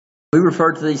We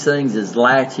refer to these things as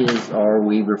latches, or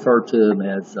we refer to them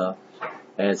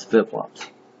as flip-flops.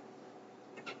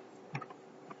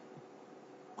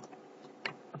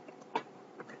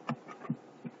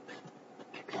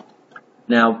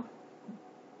 Now,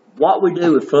 what we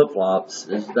do with flip-flops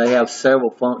is they have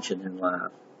several functions in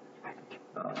life.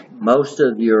 Most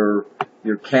of your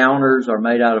counters are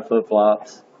made out of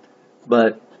flip-flops,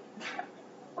 but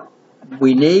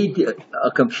we need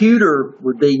a computer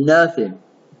would be nothing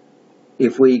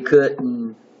if we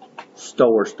couldn't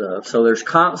store stuff. So there's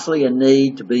constantly a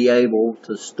need to be able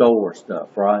to store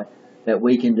stuff, right? That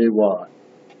we can do what?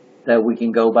 That we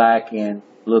can go back and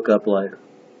look up later.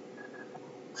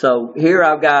 So here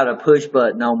I've got a push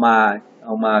button on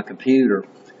my computer.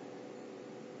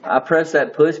 I press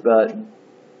that push button,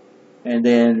 and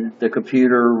then the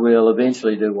computer will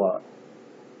eventually do what?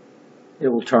 It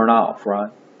will turn off,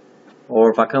 right? Or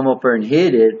if I come up there and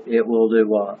hit it, it will do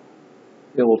what?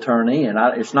 It will turn in.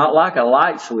 It's not like a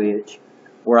light switch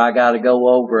where I got to go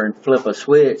over and flip a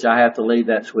switch. I have to leave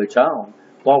that switch on.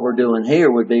 What we're doing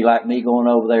here would be like me going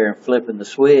over there and flipping the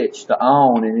switch to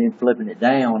on and then flipping it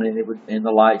down, and the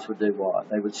lights would do what?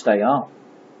 They would stay on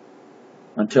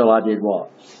until I did what?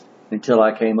 Until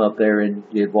I came up there and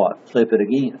did what? Flip it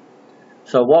again.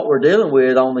 So what we're dealing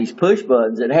with on these push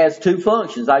buttons, it has two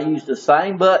functions. I use the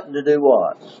same button to do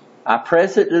what? I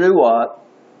press it to do what?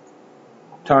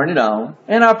 Turn it on.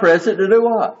 And I press it to do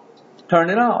what? Turn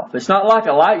it off. It's not like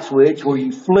a light switch where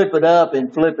you flip it up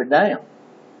and flip it down.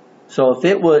 So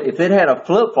if it had a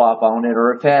flip-flop on it,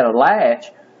 or if it had a latch,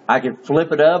 I could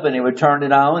flip it up and it would turn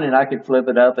it on, and I could flip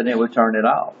it up and it would turn it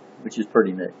off, which is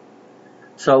pretty neat.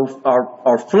 So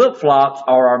our flip-flops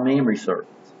are our memory circuits.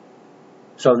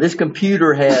 So this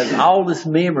computer has all this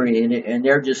memory in it, and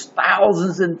they're just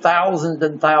thousands and thousands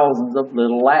and thousands of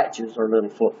little latches or little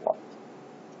flip-flops.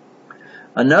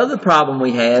 Another problem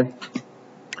we have,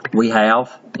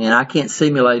 and I can't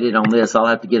simulate it on this, I'll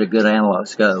have to get a good analog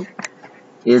scope,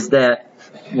 is that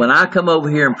when I come over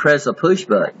here and press a push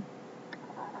button,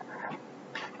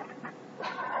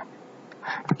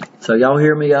 so y'all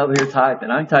hear me over here typing.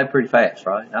 I can type pretty fast,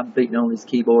 right? I'm beating on these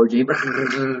keyboards.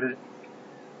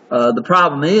 The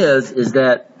problem is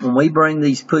that when we bring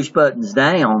these push buttons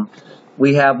down,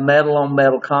 we have metal on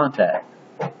metal contact.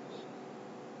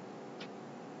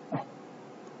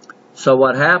 So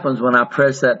what happens when I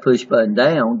press that push button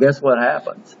down, guess what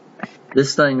happens?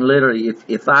 This thing literally,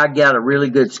 if I got a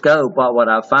really good scope, what would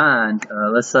I find?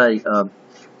 Let's say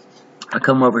I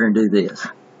come over here and do this.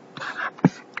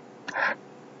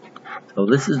 So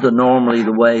this is normally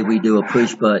the way we do a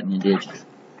push button in digital.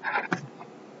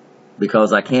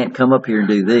 Because I can't come up here and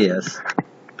do this.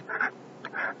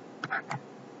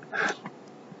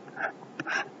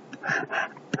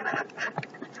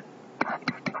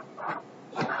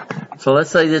 So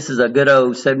let's say this is a good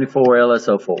old 74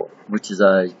 LS04, which is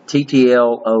a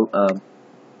TTL,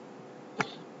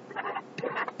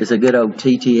 it's a good old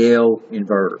TTL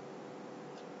inverter.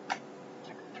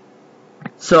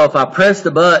 So if I press the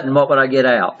button, what would I get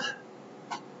out?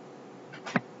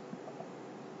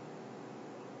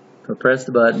 If I press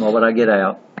the button, what would I get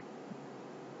out?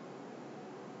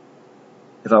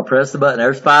 If I press the button,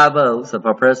 there's 5 volts. If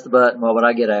I press the button, what would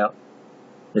I get out?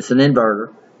 It's an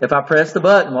inverter. If I press the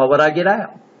button, what would I get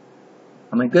out?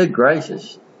 I mean, good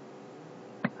gracious.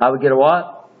 I would get a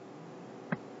what?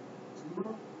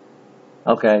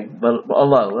 Okay, but a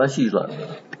low. Let's use low.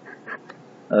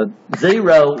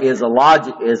 0 is a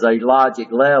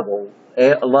logic level.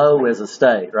 Low is a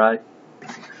state, right?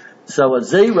 So a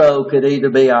 0 could either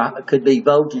be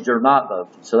voltage or not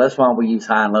voltage. So that's why we use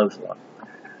high and low slot.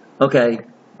 Okay,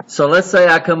 so let's say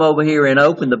I come over here and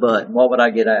open the button. What would I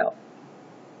get out?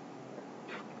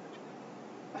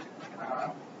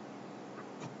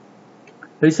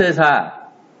 Who says high?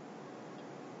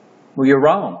 Well, you're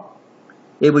wrong.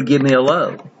 It would give me a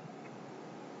low.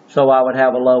 So I would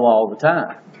have a low all the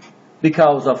time.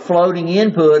 Because a floating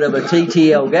input of a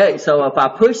TTL gate. So if I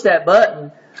push that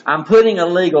button, I'm putting a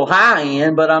legal high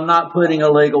in, but I'm not putting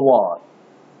a legal what?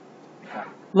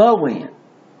 Low in.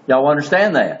 Y'all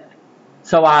understand that?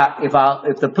 So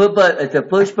if the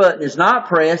push button is not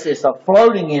pressed, it's a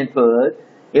floating input.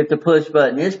 If the push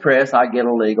button is pressed, I get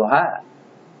a legal high.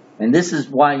 And this is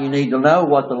why you need to know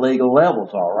what the legal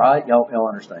levels are, right? Y'all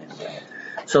understand that.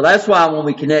 So that's why when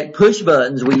we connect push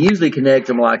buttons, we usually connect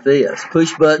them like this.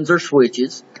 Push buttons are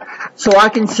switches. So I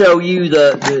can show you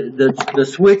the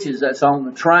switches that's on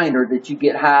the trainer that you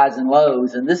get highs and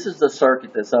lows, and this is the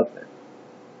circuit that's up there.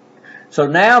 So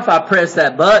now if I press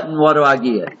that button, what do I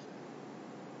get?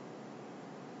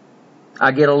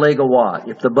 I get a legal what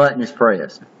if the button is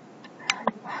pressed?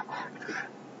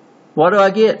 What do I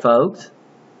get, folks?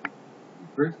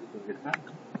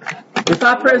 If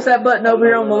I press that button over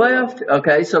here on the left,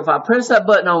 okay, so if I press that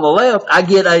button on the left, I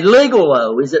get a legal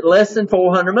low. Is it less than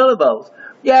 400 millivolts?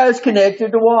 Yeah, it's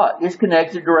connected to what? It's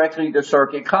connected directly to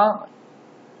circuit common.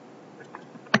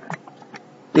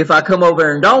 If I come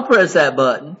over and don't press that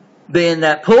button, then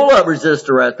that pull-up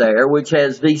resistor right there, which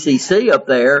has VCC up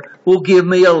there, will give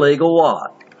me a legal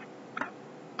what?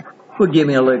 Will give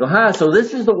me a legal high. So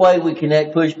this is the way we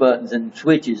connect push buttons and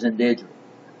switches in digital.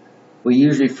 We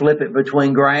usually flip it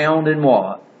between ground and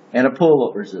what? And a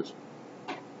pull-up resistor.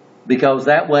 Because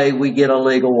that way we get a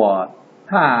legal what?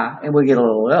 High, and we get a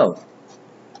little low.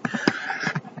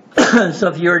 So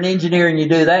if you're an engineer and you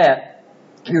do that,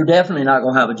 you're definitely not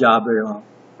going to have a job very long.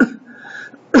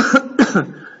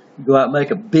 You go out and make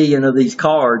 1 billion of these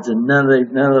cards and none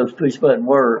of those push button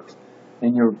works.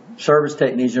 And your service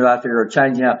technicians out there are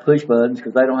changing out push buttons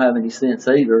because they don't have any sense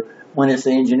either when it's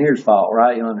the engineer's fault,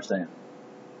 right? You understand?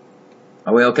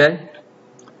 Are we okay?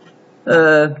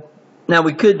 Now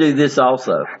we could do this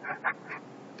also.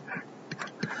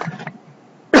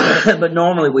 But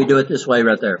normally we do it this way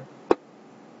right there.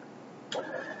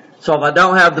 So if I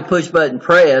don't have the push button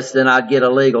pressed, then I'd get a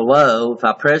legal low. If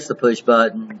I press the push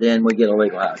button, then we get a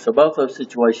legal high. So both those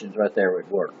situations right there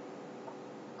would work.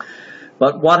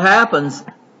 But what happens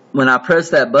when I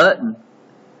press that button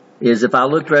is if I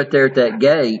look right there at that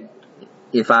gate,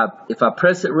 if I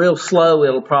press it real slow,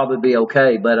 it'll probably be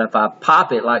okay. But if I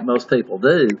pop it like most people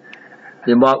do,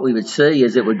 then what we would see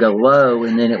is it would go low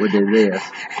and then it would do this.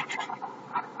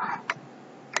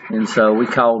 And so we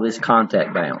call this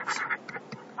contact bounce.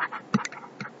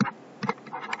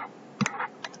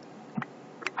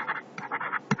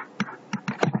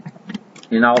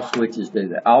 And all switches do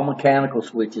that. All mechanical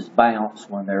switches bounce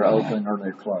when they're open or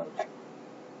they're closed.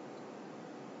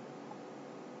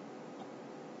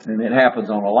 And it happens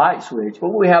on a light switch. But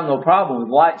we have no problem with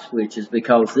light switches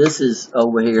because this is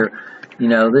over here, you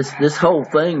know, this whole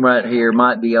thing right here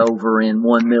might be over in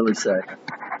 1 millisecond.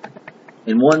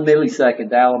 In 1 millisecond,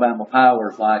 the Alabama power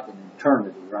is like an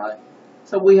eternity, right?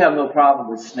 So we have no problem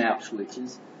with snap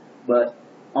switches. But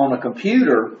on a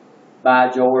computer,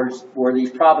 by George, where these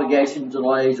propagation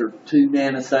delays are 2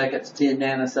 nanoseconds, 10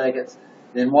 nanoseconds,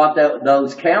 then what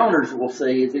those counters will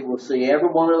see is it will see every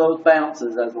one of those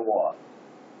bounces as a what?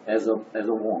 As a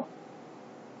 1.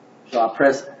 So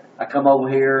I come over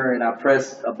here and I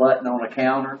press a button on a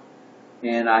counter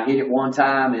and I hit it one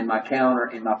time and my counter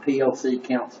and my PLC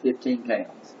counts 15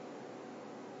 counts.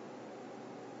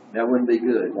 That wouldn't be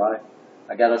good, right?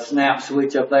 I got a snap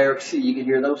switch up there. You can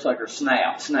hear those suckers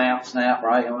snap, snap, snap,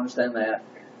 right? You understand that?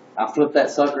 I flip that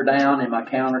sucker down and my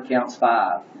counter counts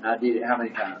 5. And I did it how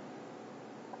many times?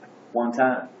 1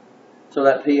 time. So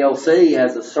that PLC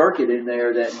has a circuit in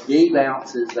there that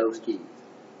debounces those keys.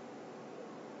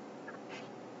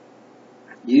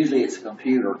 Usually it's a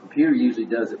computer. A computer usually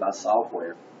does it by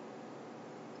software.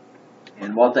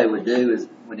 And what they would do is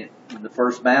when the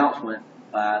first bounce went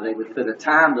by, they would put a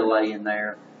time delay in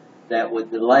there that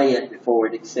would delay it before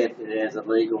it accepted it as a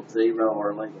legal 0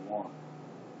 or a legal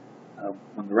 1.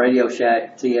 When the Radio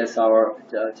Shack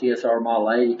TSR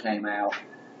Model 80 came out,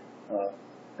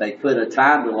 they put a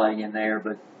time delay in there,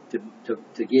 but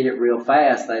to get it real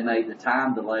fast, they made the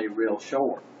time delay real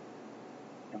short.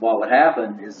 And what would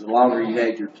happen is the longer you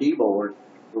had your keyboard,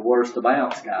 the worse the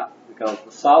bounce got, because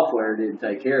the software didn't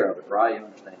take care of it, right? You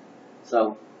understand?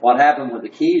 So what happened with the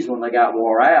keys when they got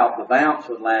wore out, the bounce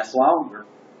would last longer,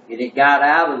 and it got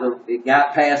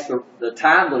past the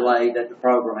time delay that the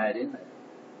program had in there.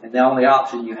 And the only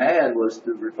option you had was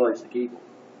to replace the keyboard.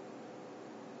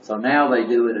 So now they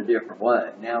do it a different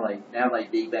way. Now they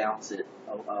debounce it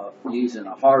using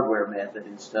a hardware method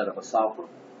instead of a software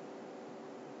method.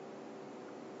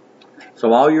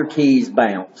 So all your keys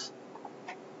bounce.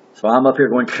 So I'm up here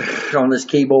going on this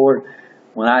keyboard.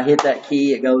 When I hit that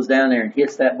key, it goes down there and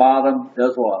hits that bottom,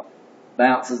 does what?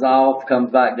 Bounces off,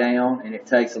 comes back down, and it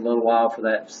takes a little while for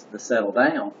that to settle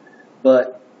down.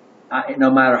 But no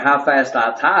matter how fast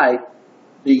I type,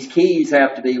 these keys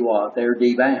have to be what? They're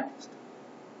debounced.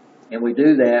 And we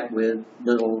do that with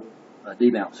little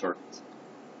debounce circuits.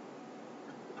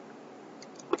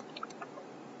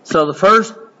 So the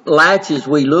first latches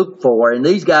we look for, and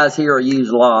these guys here are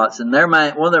used lots, and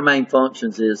one of their main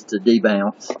functions is to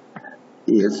debounce,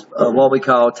 is what we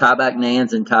call tieback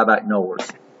NANDs and tieback NORs.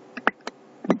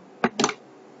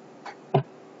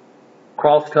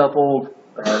 Cross-coupled,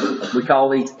 we call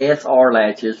these SR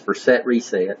latches for set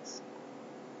resets.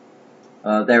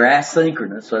 They're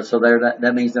asynchronous, so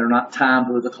that means they're not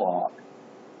timed with the clock.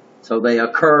 So they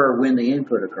occur when the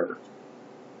input occurs.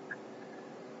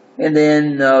 And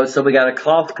then, so we got a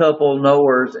cross couple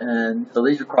knowers, and so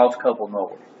these are cross couple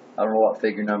knowers. I don't know what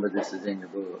figure number this is in your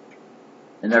book.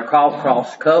 And they're called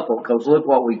cross couple because look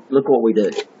what we do.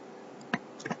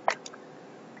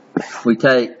 We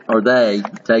take, or they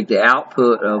take the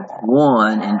output of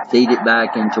one and feed it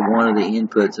back into one of the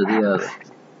inputs of the other.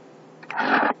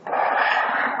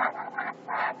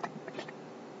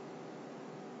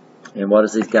 And what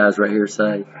does these guys right here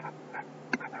say?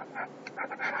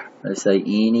 They say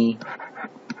any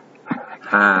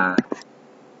high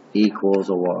equals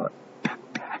a what?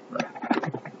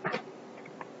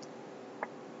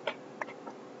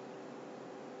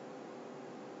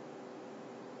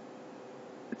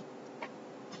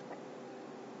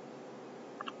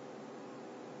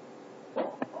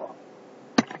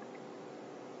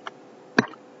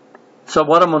 So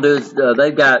what I'm going to do is,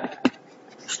 they've got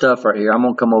stuff right here. I'm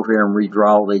going to come over here and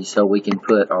redraw these so we can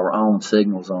put our own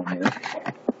signals on here.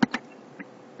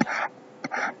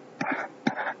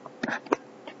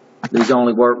 These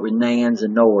only work with NANDs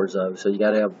and NORs though, so you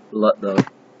got to have the.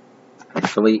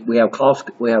 So we have cross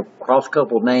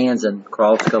coupled NANDs and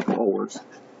cross coupled ORs.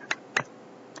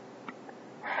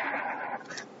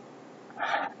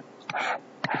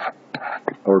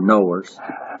 Or NORs.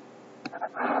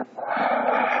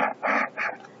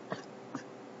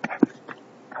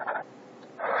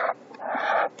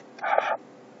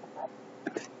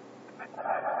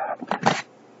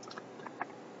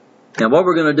 Now what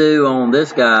we're going to do on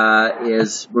this guy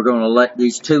is we're going to let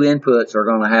these two inputs are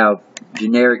going to have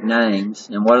generic names.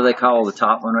 And what do they call the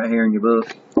top one right here in your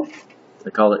book? They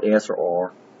call it S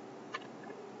or R.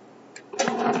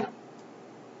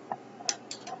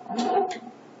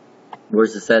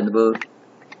 Where's this at in the book?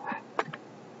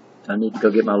 I need to go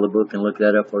get my little book and look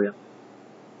that up for you.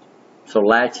 So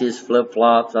latches,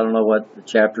 flip-flops, I don't know what the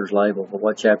chapter's labeled, but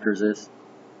what chapter is this?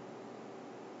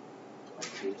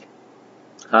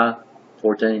 Huh?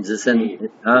 14. Is this in,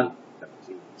 huh?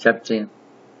 Chapter 10.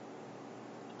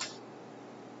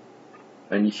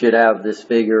 And you should have this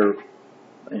figure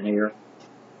in here.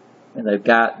 And they've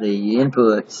got the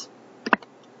inputs.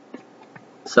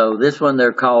 So this one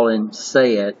they're calling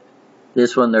set.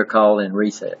 This one they're calling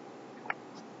reset.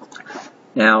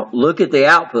 Now look at the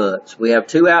outputs. We have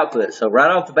two outputs. So right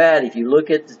off the bat, if you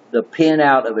look at the pin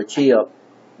out of a chip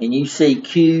and you see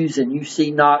Q's and you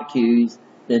see not Q's,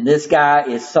 then this guy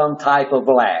is some type of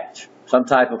latch, some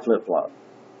type of flip-flop.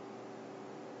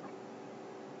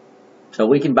 So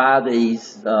we can buy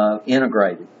these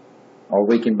integrated, or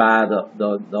we can buy the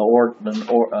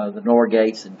NOR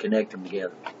gates and connect them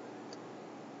together.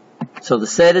 So the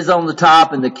set is on the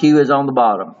top and the Q is on the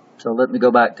bottom. So let me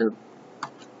go back to,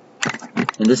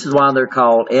 and this is why they're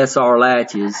called SR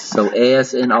latches, so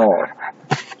S and R.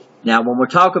 Now, when we're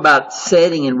talking about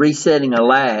setting and resetting a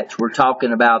latch, we're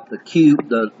talking about the Q,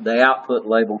 the output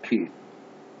label Q.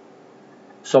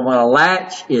 So when a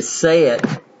latch is set,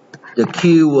 the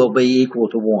Q will be equal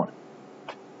to 1.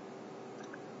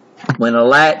 When a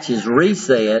latch is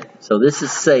reset, so this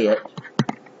is set,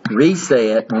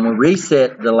 reset, when we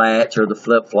reset the latch or the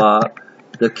flip-flop,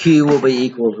 the Q will be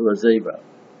equal to a 0.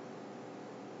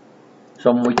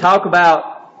 So when we talk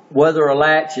about whether a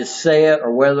latch is set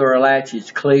or whether a latch is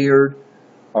cleared,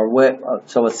 or what,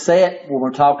 so a set, when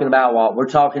we're talking about what? We're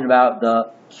talking about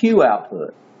the Q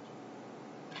output.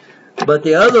 But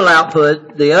the other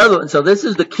output, so this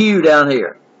is the Q down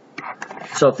here.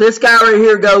 So if this guy right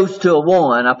here goes to a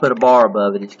 1, I put a bar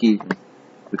above it, excuse me,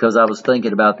 because I was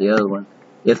thinking about the other one.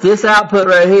 If this output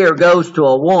right here goes to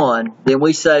a 1, then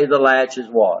we say the latch is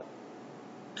what?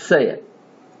 Set.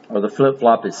 Or the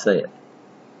flip-flop is set.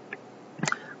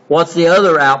 What's the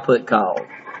other output called?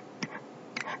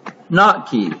 Not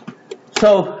Q.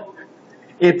 So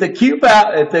if the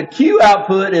Q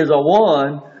output is a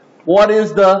 1, what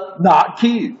is the not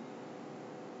Q?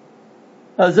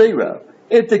 A 0.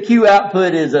 If the Q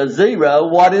output is a 0,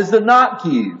 what is the not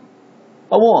Q?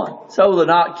 A 1. So the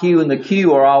not Q and the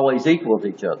Q are always equal to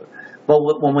each other. But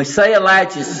when we say a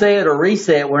latch is set or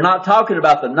reset, we're not talking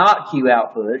about the not Q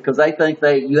output because they think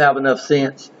you have enough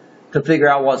sense to figure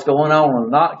out what's going on with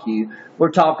the not Q.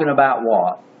 We're talking about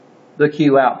what? The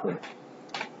Q output.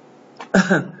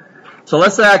 So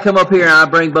let's say I come up here and I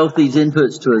bring both these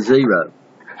inputs to a 0.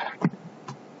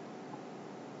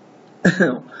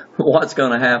 What's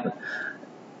going to happen?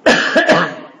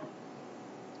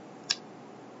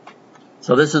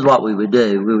 So this is what we would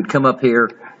do. We would come up here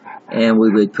and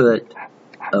we would put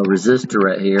a resistor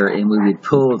right here and we would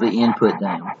pull the input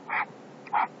down.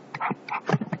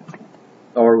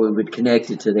 Or we would connect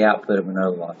it to the output of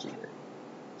another logic gate.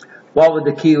 What would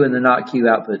the Q and the not Q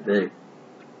output do?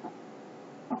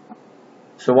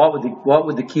 So what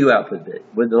would the Q output be?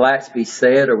 Would the latch be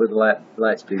set or would the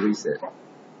latch be reset?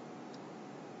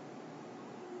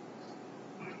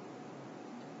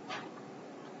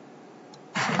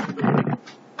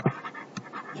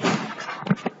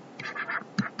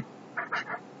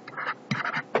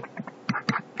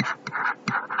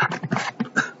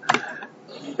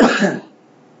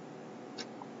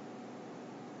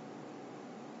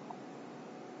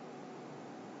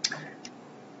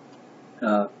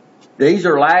 These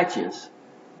are latches.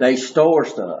 They store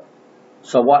stuff.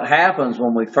 So what happens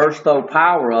when we first throw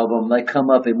power of them, they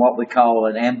come up in what we call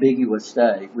an ambiguous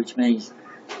state, which means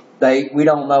we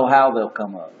don't know how they'll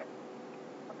come up.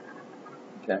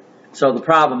 Okay. So the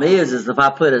problem is if I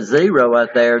put a 0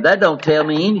 right there, that don't tell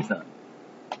me anything.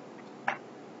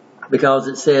 Because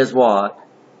it says what?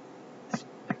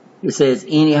 It says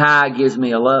any high gives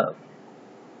me a low.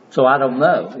 So I don't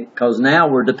know, because now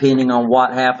we're depending on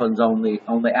what happens on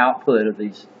the output of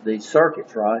these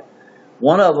circuits, right?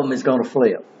 One of them is going to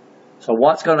flip. So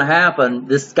what's going to happen?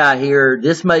 This guy here,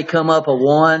 this may come up a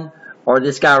 1, or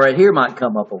this guy right here might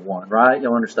come up a 1, right?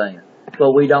 You understand?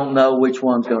 But we don't know which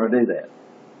one's going to do that.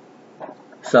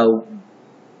 So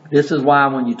this is why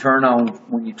when you turn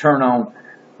on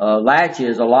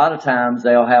latches, a lot of times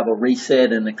they'll have a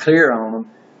reset and a clear on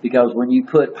them. Because when you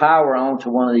put power onto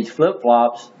one of these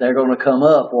flip-flops, they're going to come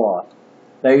up what?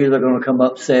 They're either going to come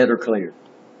up set or clear.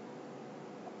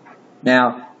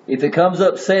 Now, if it comes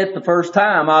up set the first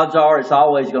time, odds are it's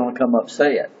always going to come up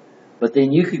set. But then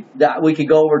we could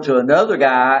go over to another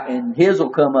guy and his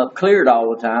will come up cleared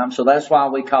all the time. So that's why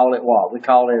we call it what? We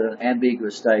call it an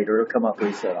ambiguous state, or it'll come up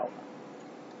reset all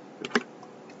the time.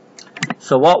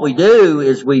 So what we do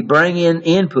is we bring in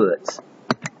inputs.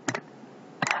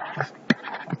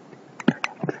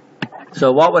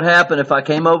 So what would happen if I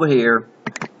came over here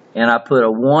and I put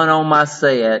a 1 on my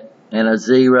set and a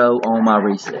 0 on my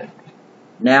reset?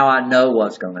 Now I know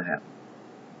what's going to happen.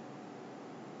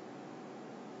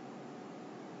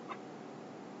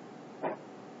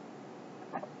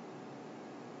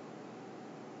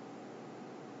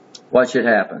 What should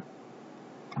happen?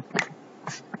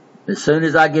 As soon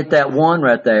as I get that 1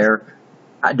 right there,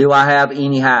 do I have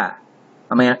any high?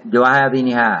 Do I have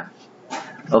any high?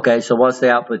 Okay, so what's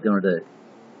the output going to do?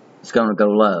 It's going to go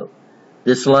low.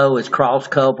 This low is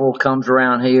cross-coupled, comes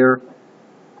around here.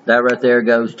 That right there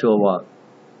goes to a what?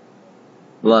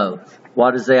 Low.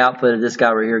 What does the output of this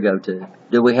guy right here go to?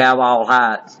 Do we have all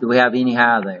highs? Do we have any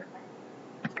high there?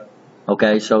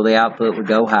 Okay, so the output would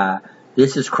go high.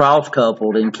 This is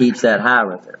cross-coupled and keeps that high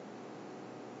right there.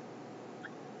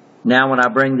 Now when I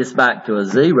bring this back to a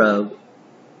 0,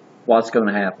 what's going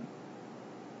to happen?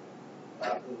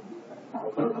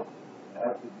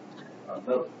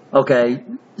 Okay,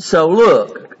 so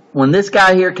look, when this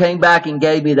guy here came back and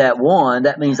gave me that 1,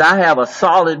 that means I have a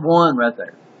solid 1 right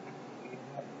there.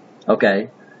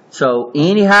 Okay, so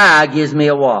any high gives me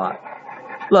a what?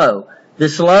 Low.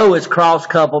 This low is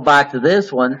cross-coupled back to this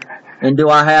one, and do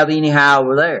I have any high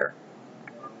over there?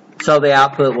 So the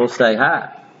output will stay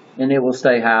high, and it will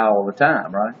stay high all the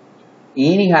time, right?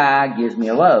 Any high gives me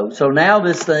a low. So now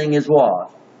this thing is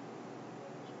what?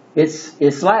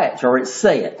 It's latch, or it's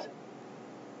set.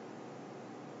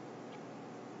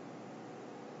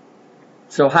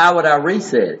 So how would I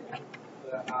reset it?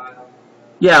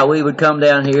 Yeah, we would come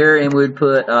down here and we'd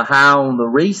put a high on the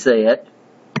reset,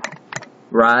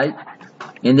 right?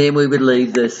 And then we would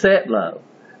leave the set low.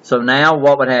 So now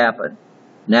what would happen?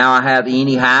 Now I have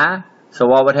any high, so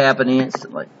what would happen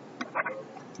instantly?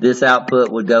 This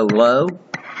output would go low.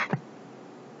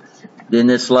 Then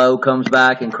this low comes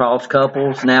back and cross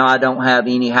couples. Now I don't have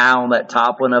any high on that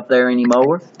top one up there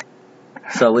anymore.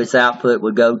 So its output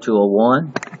would go to a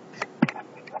 1.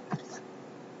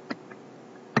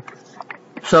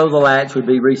 So the latch would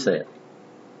be reset.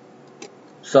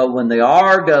 So when the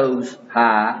R goes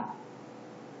high,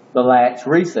 the latch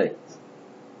resets.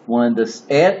 When the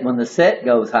set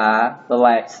goes high, the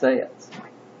latch sets.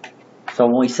 So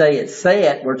when we say it's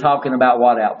set, we're talking about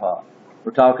what output?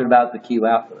 We're talking about the Q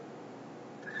output.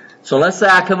 So let's say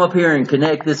I come up here and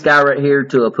connect this guy right here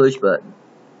to a push button.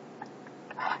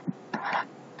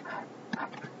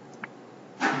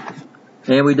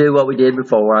 And we do what we did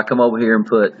before. I come over here and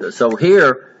put, so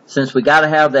here, since we got to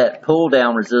have that pull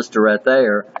down resistor right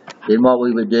there, then what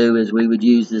we would do is we would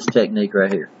use this technique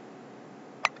right here.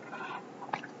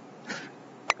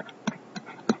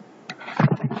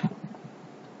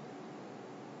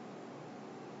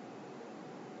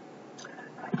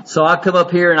 So I come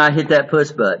up here and I hit that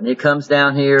push button. It comes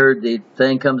down here, the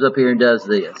thing comes up here and does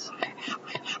this.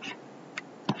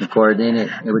 Of course, then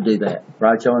it would do that.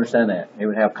 Right? You understand that? It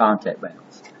would have contact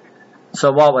balance.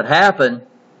 So what would happen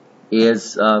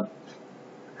is,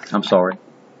 I'm sorry,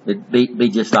 it'd be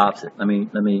just opposite. Let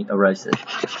me erase it.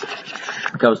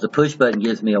 Because the push button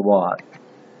gives me a what?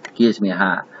 Gives me a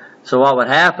high. So what would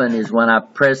happen is when I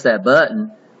press that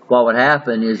button, what would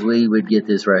happen is we would get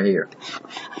this right here.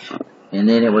 And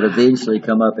then it would eventually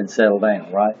come up and settle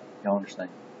down, right? Y'all understand?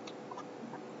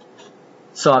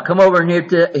 So I come over and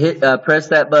press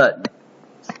that button.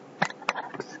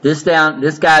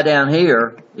 This guy down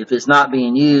here, if it's not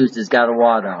being used, it's got a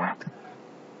what on it?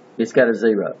 It's got a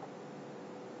 0.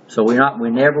 So we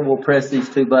never will press these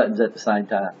two buttons at the same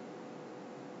time.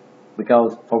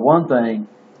 Because for one thing,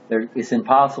 it's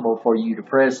impossible for you to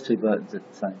press two buttons at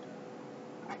the same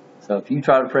time. So if you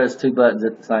try to press two buttons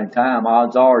at the same time,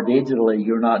 odds are digitally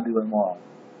you're not doing what?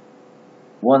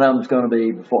 One of them's going to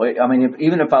be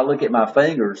even if I look at my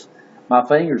fingers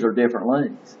are different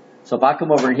lengths. So if I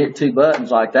come over and hit two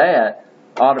buttons like that,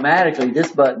 automatically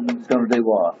this button is going to do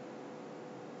what?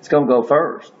 It's going to go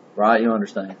first, right? You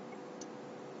understand?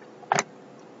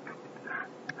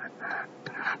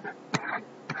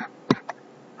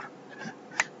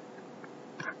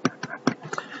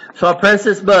 So I press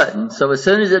this button. So as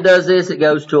soon as it does this, it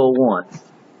goes to a 1.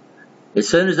 As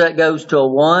soon as that goes to a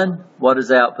 1, what does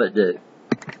the output do?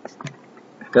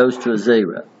 It goes to a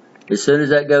 0. As soon as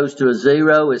that goes to a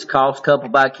 0, it's cross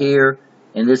coupled back here,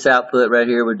 and this output right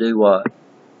here would do what?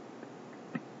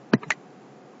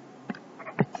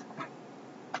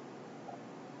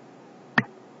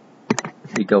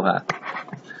 You go high.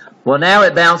 Well, now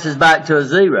it bounces back to a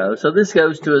 0, so this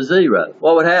goes to a 0.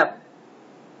 What would happen?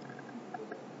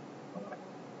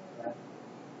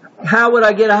 How would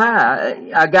I get a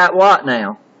high? I got what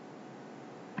now?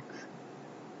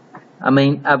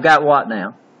 I've got what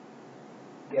now?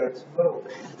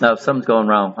 No, something's going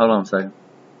wrong. Hold on a second.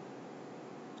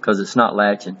 Because it's not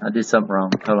latching. I did something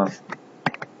wrong. Hold on.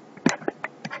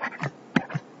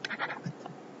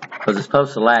 Because it's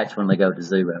supposed to latch when they go to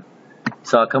 0.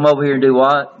 So I come over here and do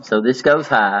what? So this goes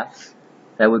high.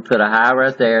 That would put a high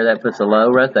right there. That puts a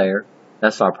low right there.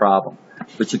 That's our problem.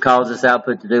 But you cause this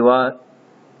output to do what?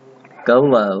 Go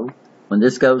low. When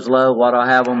this goes low, what do I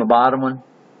have on the bottom one?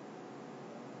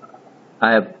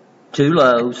 I have two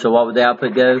lows, so what would the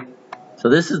output go? So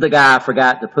this is the guy I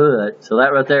forgot to put. So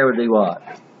that right there would do what?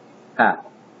 High.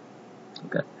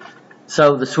 Okay.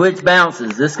 So the switch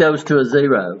bounces. This goes to a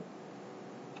 0.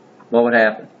 What would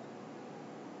happen?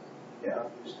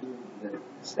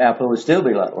 The output would still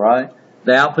be low, right?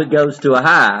 The output goes to a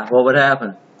high. What would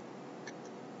happen?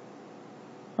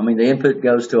 The input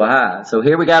goes to a high. So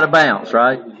here we got a bounce,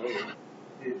 right?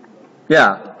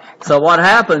 Yeah. So what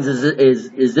happens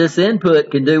is this input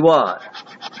can do what?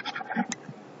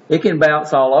 It can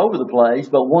bounce all over the place,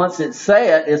 but once it's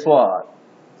set, it's what?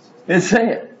 It's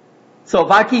set. So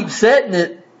if I keep setting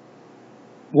it,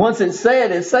 once it's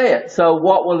set, it's set. So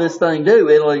what will this thing do?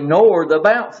 It'll ignore the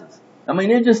bounces.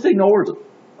 It just ignores them.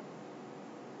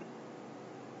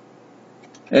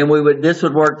 And this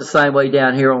would work the same way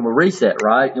down here on the reset,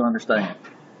 right? You understand?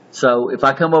 So if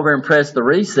I come over and press the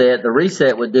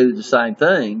reset would do the same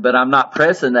thing, but I'm not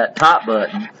pressing that top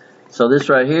button. So this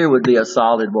right here would be a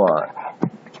solid what?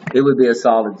 It would be a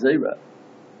solid 0.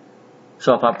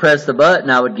 So if I press the button,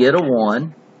 I would get a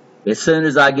 1. As soon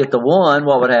as I get the 1,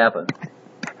 what would happen?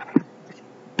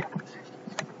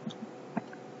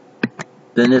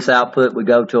 Then this output would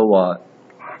go to a what?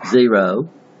 0.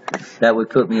 That would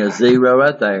put me a 0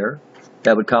 right there.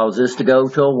 That would cause this to go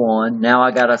to a 1. Now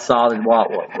I got a solid what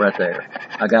right there?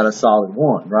 I got a solid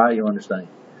 1, right? You understand?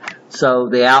 So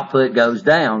the output goes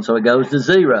down, so it goes to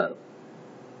 0.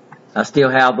 I still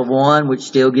have the 1, which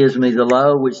still gives me the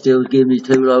low, which still gives me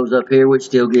two lows up here, which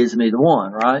still gives me the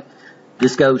 1, right?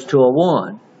 This goes to a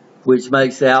 1, which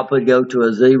makes the output go to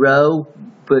a 0,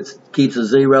 keeps a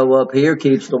 0 up here,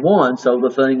 keeps the 1, so the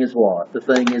thing is what? The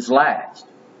thing is latched.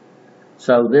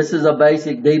 So this is a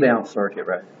basic debounce circuit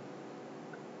right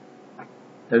here.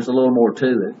 There's a little more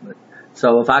to it.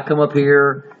 So if I come up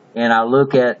here and I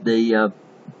look at the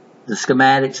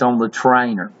schematics on the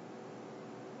trainer,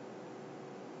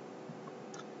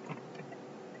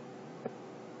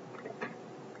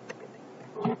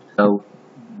 so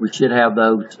we should have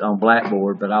those on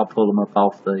Blackboard, but I'll pull them up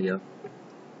off the.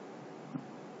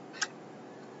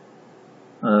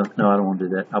 No, I don't want to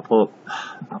do that. I'll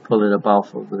pull it up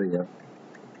off of the.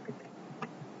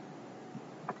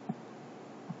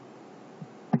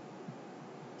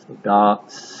 So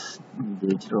docs,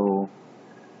 digital.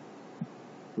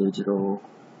 Oops.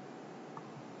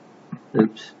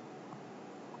 Let's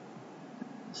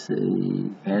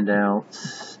see,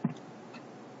 handouts.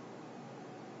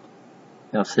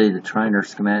 Y'all see the trainer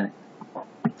schematic?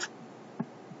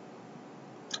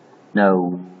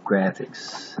 No,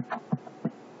 graphics.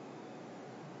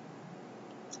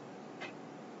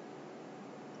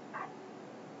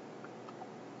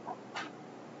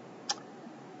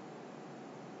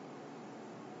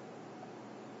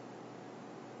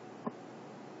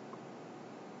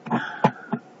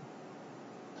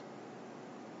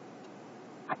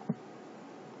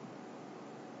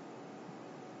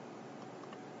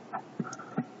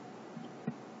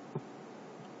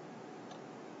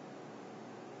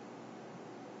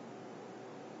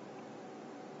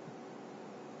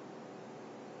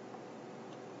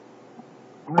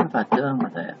 What have I done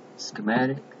with that?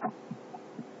 Schematic?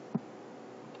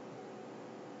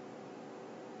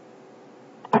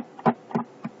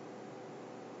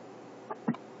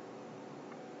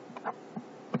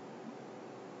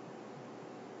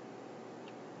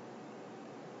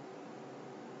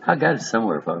 I got it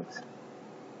somewhere, folks.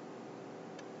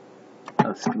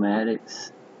 Of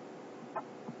schematics.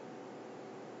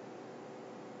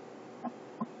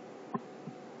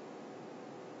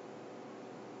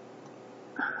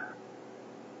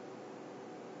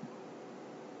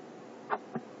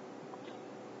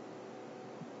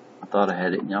 I thought I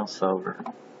had it in y'all's folder.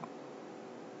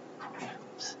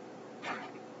 Oops.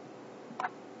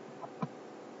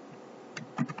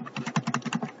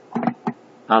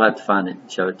 I'll have to find it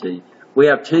and show it to you. We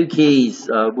have two keys.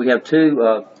 We have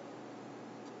two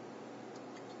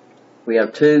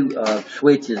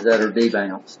switches that are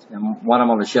debounced, and what I'm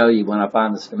going to show you when I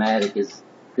find the schematic is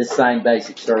this same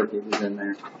basic circuit was in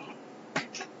there.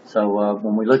 So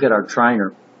when we look at our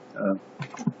trainer,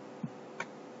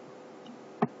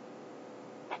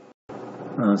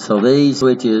 so these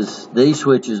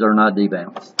switches are not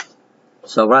debounced.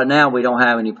 So right now we don't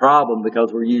have any problem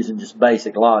because we're using just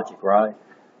basic logic, right?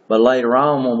 But later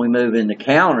on when we move into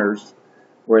counters,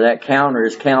 where that counter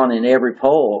is counting every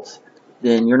pulse,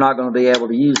 then you're not going to be able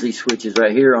to use these switches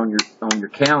right here on your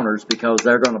counters because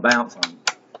they're going to bounce on you.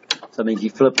 So it means you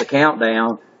flip the count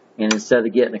down, and instead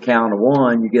of getting a count of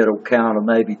 1, you get a count of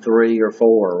maybe 3 or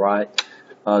 4, right?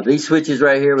 These switches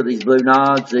right here with these blue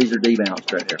knobs, these are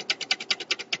debounced right here.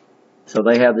 So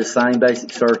they have the same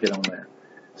basic circuit on there.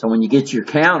 So when you get your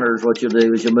counters, what you'll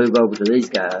do is you'll move over to these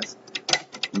guys,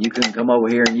 and you can come over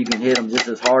here and you can hit them just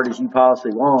as hard as you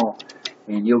possibly want,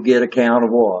 and you'll get a count of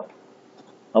what?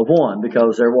 Of 1,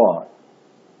 because they're what?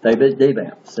 They've been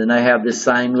debounced, and they have this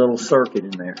same little circuit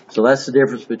in there. So that's the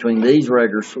difference between these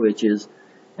regular switches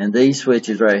and these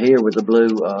switches right here with the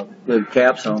blue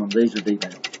caps on them. These are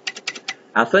debounced.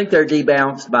 I think they're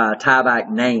debounced by a tieback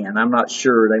NAND. I'm not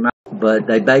sure, but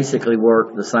they basically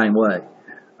work the same way.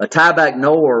 A tieback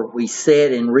NOR, we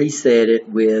set and reset it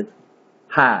with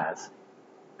highs.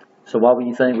 So what would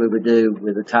you think we would do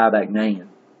with a tieback NAND?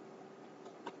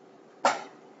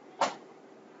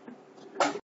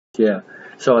 Yeah.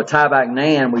 So a tieback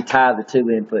NAND, we tie the 2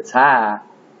 inputs high.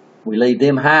 We leave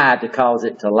them high to cause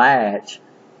it to latch,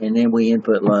 and then we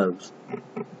input lows.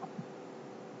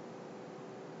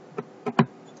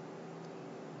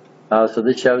 So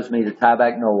this shows me the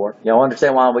tieback NOR. Y'all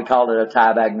understand why we call it a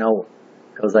tieback NOR?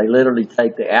 Because they literally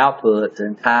take the outputs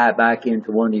and tie it back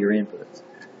into one of your inputs.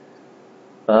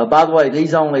 By the way,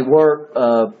 these only work,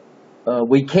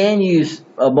 we can use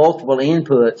multiple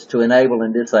inputs to enable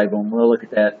and disable them. We'll look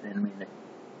at that in a minute.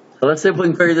 So let's see if we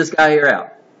can figure this guy here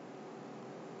out.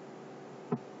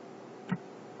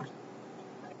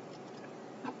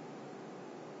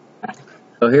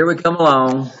 So here we come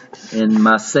along, and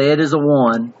my set is a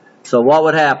 1. So what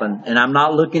would happen? And I'm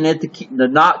not looking at the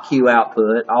not Q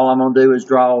output. All I'm going to do is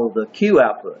draw the Q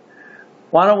output.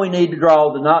 Why don't we need to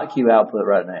draw the not Q output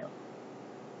right now?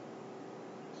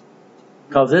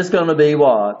 Because it's going to be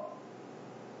what?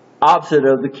 Opposite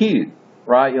of the Q,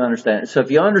 right? You understand? So if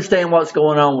you understand what's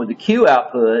going on with the Q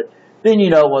output, then you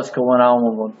know what's going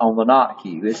on the not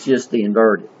Q. It's just the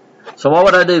inverted. So what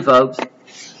would I do, folks?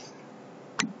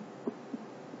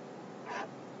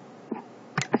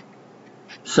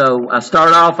 So I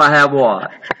start off, I have what?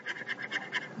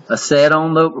 A set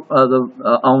on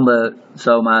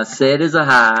so my set is a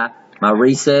high, my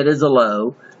reset is a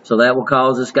low, so that will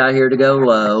cause this guy here to go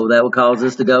low, that will cause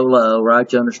this to go low,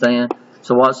 right? You understand?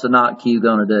 So what's the not Q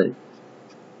going to do?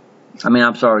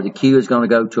 I'm sorry, the Q is going to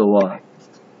go to a what?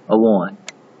 A 1.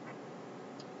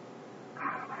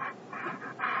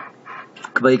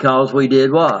 Because we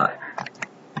did what?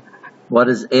 What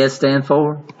does S stand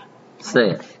for?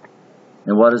 Set.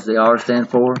 And what does the R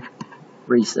stand for?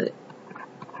 Reset.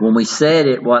 When we set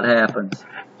it, what happens?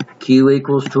 Q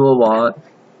equals to a what?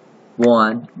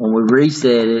 1. When we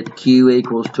reset it, Q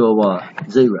equals to a what?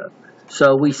 0.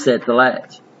 So we set the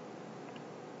latch.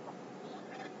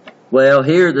 Well,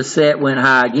 here the set went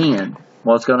high again.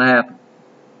 What's going to happen?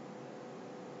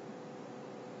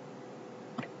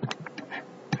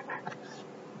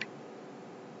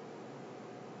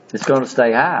 It's going to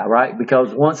stay high, right?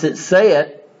 Because once it's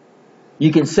set,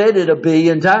 you can set it 1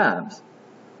 billion times.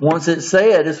 Once it's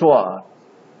set, it's what?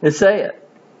 It's set.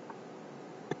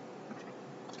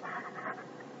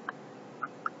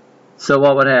 So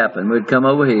what would happen? We'd come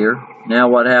over here. Now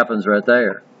what happens right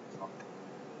there?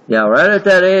 Yeah, right at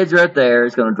that edge right there,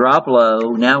 it's going to drop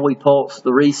low. Now we pulse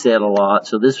the reset a lot.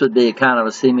 So this would be a kind of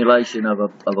a simulation of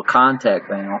a contact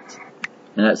bounce.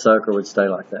 And that sucker would stay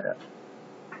like that.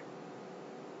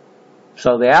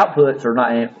 So the outputs are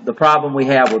not, the problem we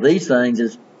have with these things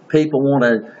is people want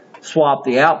to swap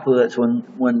the outputs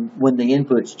when the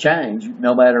inputs change,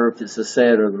 no matter if it's the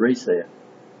set or the reset.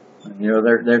 You know,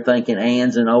 they're thinking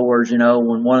ands and ors, you know,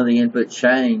 when one of the inputs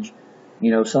change,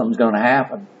 you know, something's going to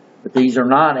happen. But these are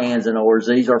not ands and ors,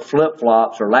 these are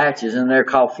flip-flops or latches, and they're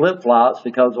called flip-flops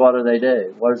because what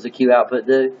do? What does the Q output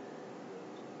do?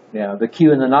 Yeah, the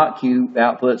Q and the not Q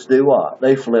outputs do what?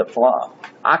 They flip-flop.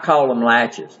 I call them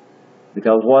latches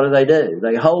because what do?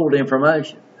 They hold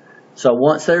information. So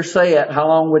once they're set, how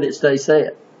long would it stay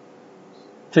set?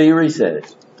 Till you reset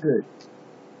it. Good.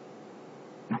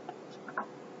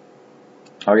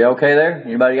 Are you okay there?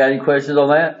 Anybody got any questions on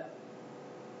that?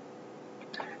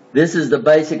 This is the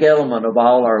basic element of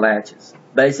all our latches.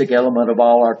 Basic element of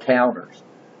all our counters.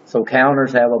 So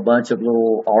counters have a bunch of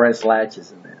little RS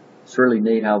latches in there. It's really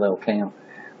neat how they'll count.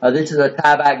 This is a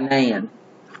tie-back NAND.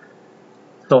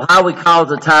 So how we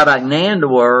cause a tie-back NAND to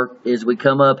work is we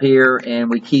come up here and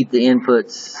we keep the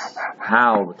inputs high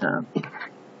all the time.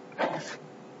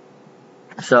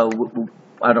 So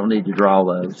I don't need to draw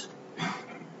those.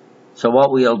 So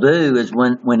what we'll do is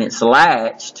when it's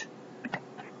latched,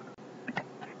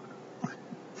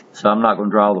 so I'm not going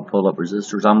to draw the pull-up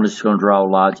resistors. I'm just going to draw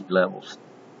logic levels.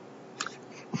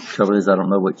 Trouble is I don't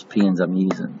know which pins I'm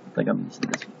using. I think I'm using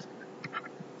this one.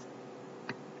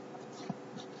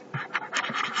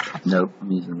 Nope,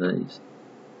 I'm using these.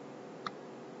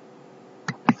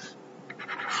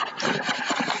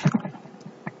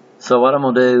 So what I'm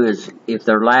going to do is, if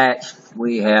they're latched,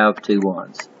 we have 2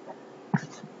 1s.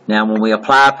 Now when we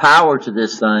apply power to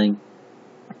this thing,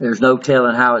 there's no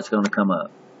telling how it's going to come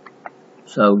up.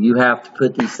 So you have to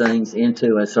put these things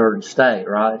into a certain state,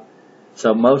 right?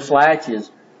 So most latches,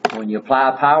 when you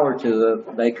apply power to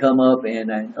it, they come up in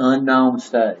an unknown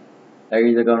state. They're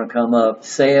either going to come up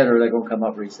set or they're going to come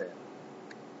up reset.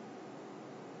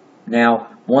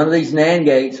 Now, one of these NAND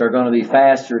gates are going to be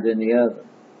faster than the other.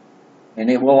 And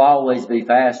it will always be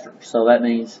faster. So that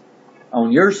means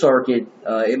on your circuit,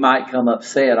 it might come up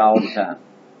set all the time.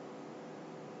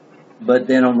 But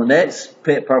then on the next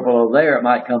pit purple over there, it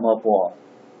might come up what?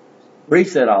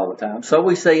 Reset all the time. So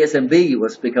we say it's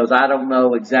ambiguous because I don't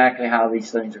know exactly how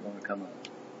these things are going to come up.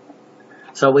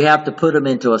 So we have to put them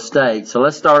into a state. So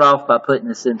let's start off by putting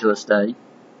this into a state.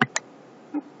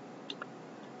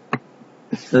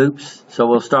 Oops. So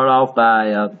we'll start off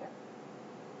by,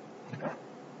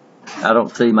 I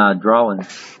don't see my drawing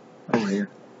over here.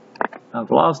 I've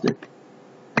lost it.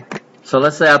 So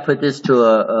let's say I put this to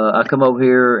I come over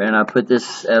here and I put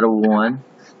this at a 1,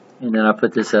 and then I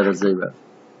put this at a 0.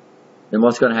 Then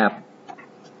what's going to happen?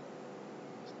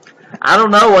 I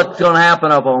don't know what's going to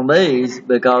happen up on these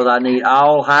because I need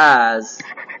all highs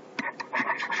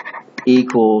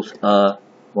equals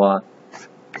what?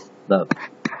 Low.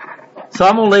 So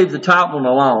I'm going to leave the top one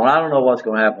alone. I don't know what's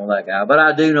going to happen with that guy, but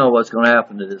I do know what's going to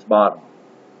happen to this bottom.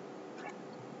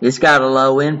 It's got a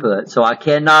low input, so I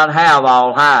cannot have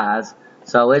all highs.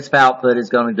 So its output is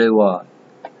going to do what?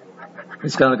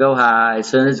 It's going to go high. As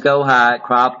soon as it goes high, it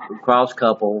cross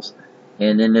couples,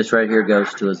 and then this right here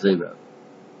goes to a 0.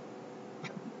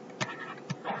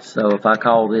 So if I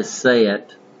call this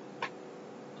set,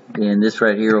 then this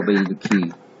right here will be the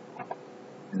Q.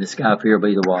 And this guy up here will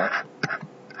be the what?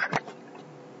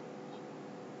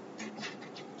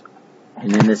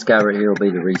 And then this guy right here will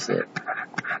be the reset.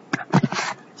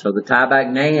 So the tie-back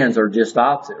NANDs are just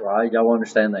opposite, right? Y'all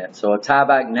understand that? So a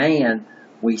tie-back NAND,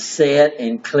 we set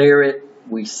and clear it,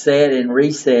 we set and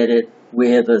reset it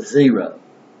with a 0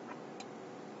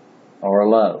 or a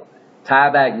low.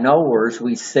 Tie-back NORs,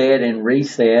 we set and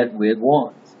reset with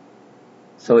 1s.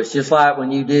 So it's just like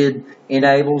when you did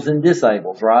enables and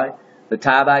disables, right? The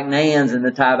tie-back NANDs and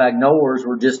the tie-back NORs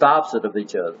were just opposite of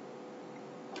each other.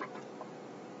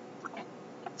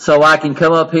 So I can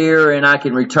come up here and I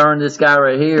can return this guy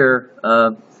right here.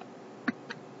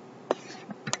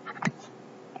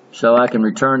 So I can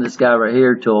return this guy right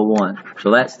here to a 1. So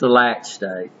that's the latch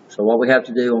state. So what we have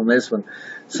to do on this one.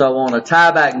 So on a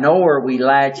tie-back NOR, we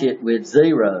latch it with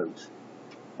 0s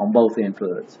on both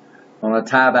inputs. On a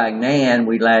tie-back NAND,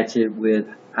 we latch it with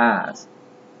highs.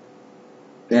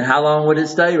 Then how long would it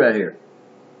stay right here?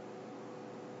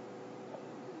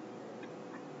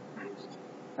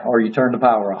 or you turn the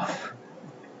power off.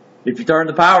 If you turn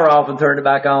the power off and turn it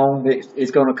back on,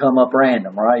 it's going to come up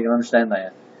random, right? You understand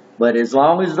that? But as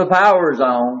long as the power is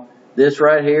on, this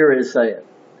right here is set.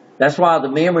 That's why the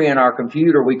memory in our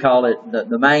computer, we call it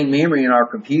the main memory in our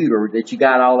computer, that you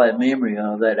got all that memory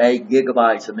of, that 8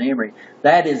 gigabytes of memory.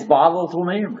 That is volatile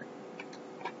memory.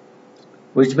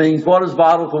 Which means, what does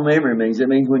volatile memory mean? It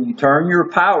means when you turn your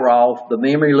power off, the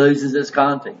memory loses its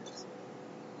contents.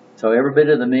 So every bit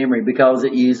of the memory, because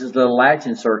it uses little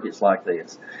latching circuits like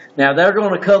this. Now they're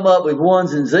going to come up with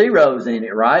 1s and 0s in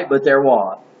it, right? But they're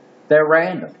what? They're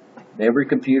random. Every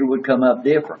computer would come up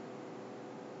different.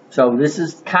 So this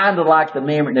is kind of like the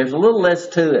memory. There's a little less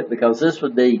to it, because this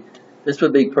would be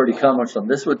pretty cumbersome.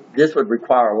 This would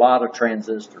require a lot of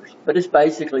transistors. But it's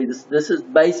basically this is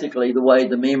basically the way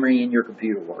the memory in your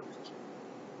computer works.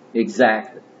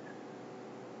 Exactly.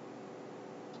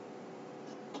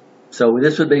 So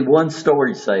this would be one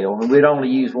storage cell, and we'd only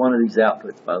use one of these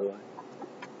outputs, by the way.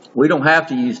 We don't have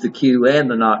to use the Q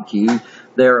and the not Q.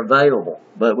 They're available,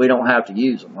 but we don't have to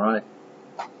use them, right?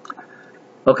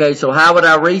 Okay, so how would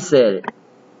I reset it?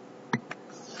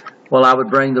 Well, I would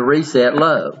bring the reset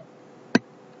low.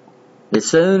 As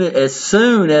soon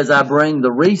as I bring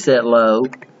the reset low,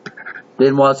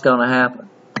 then what's going to happen?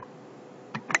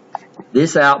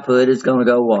 This output is going to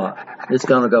go what? It's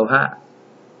going to go high.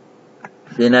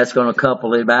 Then that's going to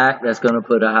couple it back. That's going to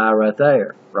put a high right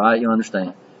there, right? You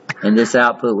understand? And this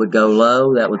output would go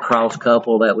low. That would cross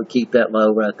couple. That would keep that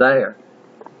low right there.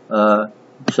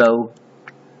 So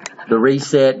the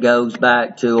reset goes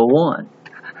back to a 1.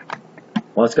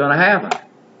 What's going to happen?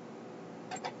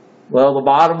 Well, the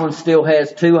bottom one still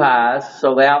has 2 highs,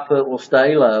 so the output will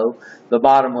stay low. The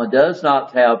bottom one does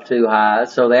not have 2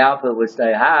 highs, so the output would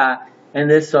stay high. And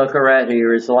this sucker right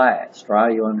here is last,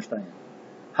 right? You understand?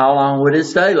 How long would it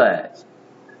stay last?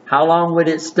 How long would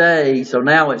it stay? So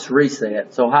now it's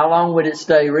reset. So how long would it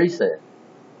stay reset?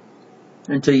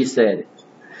 Until you set it.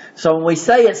 So when we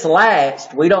say it's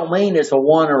latched, we don't mean it's a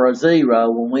 1 or a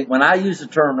 0. When I use the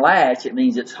term latch, it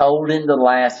means it's holding the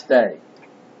last state.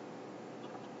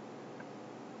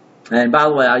 And by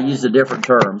the way, I use a different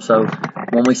term. So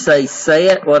when we say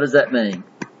set, what does that mean?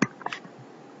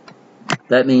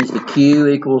 That means the Q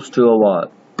equals to a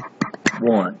what?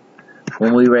 1.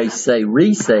 When we say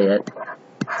reset,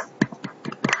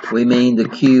 we mean the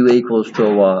Q equals to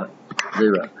a what?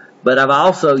 0. But I've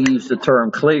also used the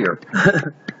term clear.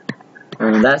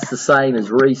 And that's the same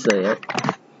as reset.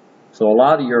 So a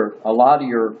lot of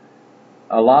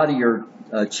your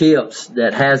chips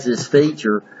that has this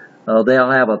feature,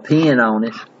 they'll have a pin on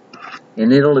it,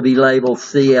 and it'll be labeled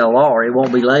CLR. It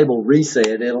won't be labeled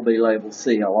reset. It'll be labeled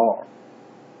CLR.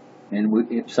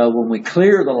 And so when we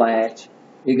clear the latch,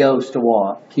 it goes to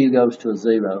what? Q goes to a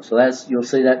 0. So you'll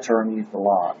see that term used a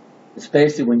lot,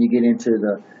 especially when you get into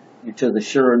the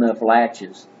sure enough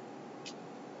latches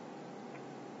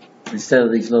instead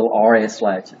of these little RS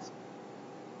latches.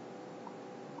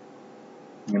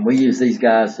 And we use these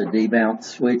guys to debounce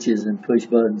switches and push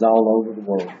buttons all over the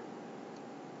world.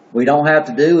 We don't have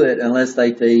to do it unless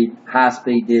they feed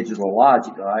high-speed digital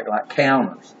logic, right? Like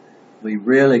counters. We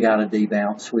really got to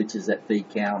debounce switches that feed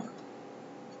counters.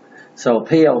 So a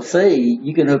PLC,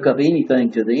 you can hook up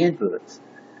anything to the inputs.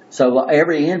 So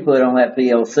every input on that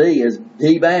PLC is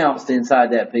debounced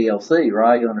inside that PLC,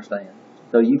 right? You understand?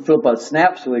 So you flip a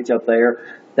snap switch up there,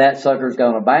 that sucker's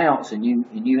going to bounce, and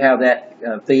you have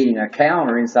that feeding a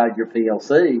counter inside your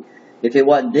PLC. If it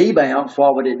wasn't debounced,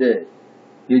 what would it do?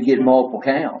 You'd get multiple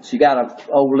counts. You got an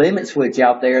old limit switch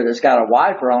out there that's got a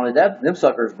wiper on it. Them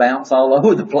suckers bounce all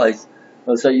over the place.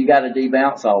 So you got to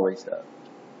debounce all these stuff.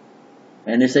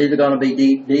 And it's either going to be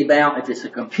debounced. If it's a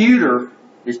computer,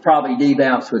 it's probably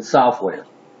debounced with software.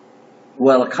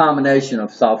 Well, a combination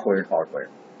of software and hardware.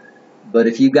 But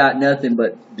if you've got nothing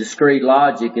but discrete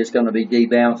logic, it's going to be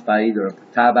debounced by either a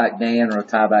tieback NAND or a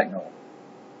tieback NOR.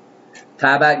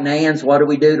 Tieback NANDs, what do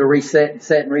we do to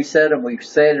set and reset them? We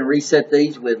set and reset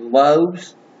these with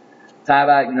lows.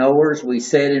 Tieback NORs, we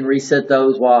set and reset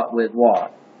those with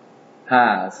what?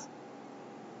 Highs.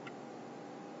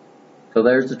 So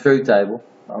there's the truth table.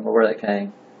 I don't know where that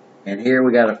came. And here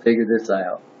we got to figure this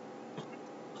out.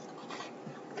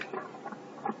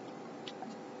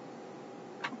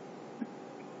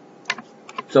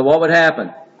 So what would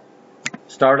happen?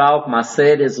 Start off, my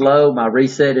set is low, my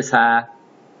reset is high.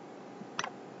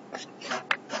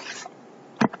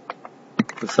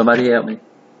 So somebody help me.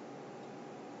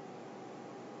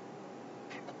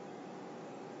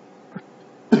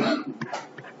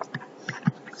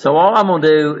 So all I'm going to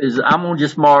do is I'm going to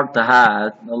just mark the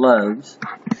highs, the lows,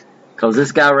 because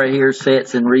this guy right here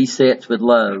sets and resets with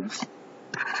lows.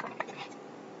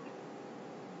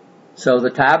 So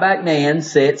the tieback NAND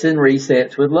sets and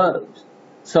resets with lows.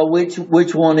 So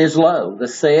which one is low, the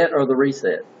set or the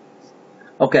reset?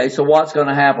 Okay, so what's going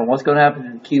to happen? What's going to happen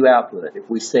to the Q output if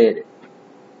we set it?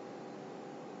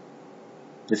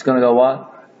 It's going to go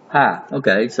what? High.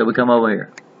 Okay, so we come over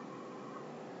here.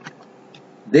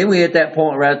 Then we hit that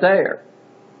point right there.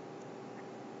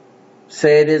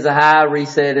 Set is a high,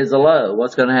 reset is a low.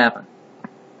 What's going to happen?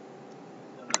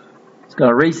 It's going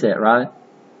to reset, right?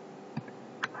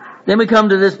 Then we come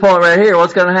to this point right here.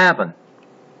 What's going to happen?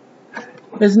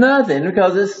 It's nothing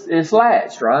because it's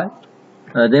latched, right?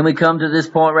 Then we come to this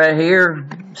point right here.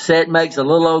 Set makes a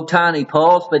little old tiny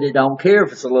pulse, but it don't care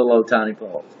if it's a little old tiny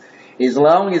pulse. As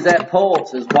long as that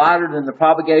pulse is wider than the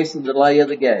propagation delay of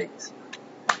the gates.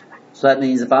 So that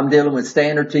means if I'm dealing with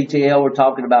standard TTL, we're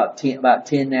talking about 10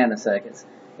 nanoseconds.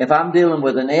 If I'm dealing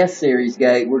with an S-series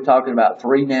gate, we're talking about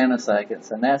 3 nanoseconds,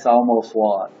 and that's almost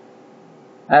what?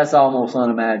 That's almost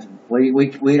unimaginable.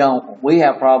 We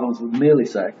have problems with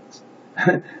milliseconds.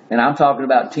 And I'm talking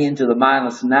about 10 to the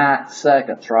minus 9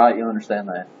 seconds, right? You understand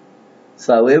that?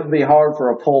 So it would be hard for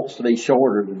a pulse to be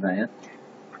shorter than that.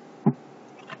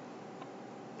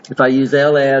 If I use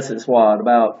LS, it's what?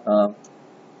 About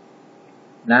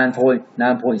 9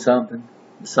 point something.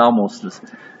 It's almost this.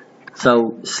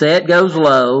 So set goes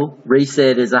low,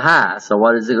 reset is a high. So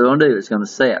what is it going to do? It's going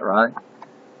to set, right?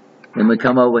 Then we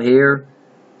come over here.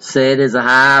 Set is a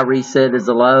high, reset is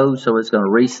a low, so it's going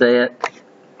to reset.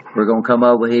 We're going to come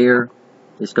over here.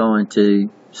 It's going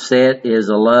to set is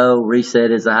a low,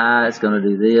 reset is a high. It's going to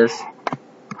do this.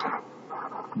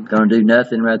 It's going to do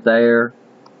nothing right there.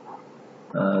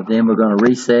 Then we're going to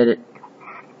reset it.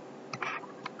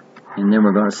 And then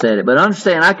we're going to set it. But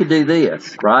understand, I could do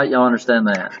this, right? Y'all understand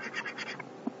that?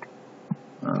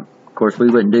 Of course, we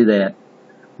wouldn't do that.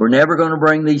 We're never going to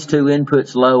bring these two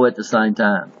inputs low at the same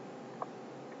time.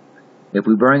 If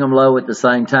we bring them low at the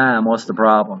same time, what's the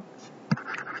problem?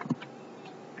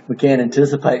 We can't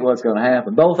anticipate what's going to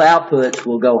happen. Both outputs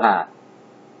will go high.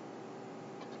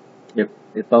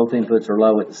 If both inputs are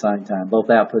low at the same time, both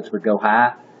outputs would go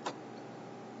high.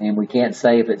 And we can't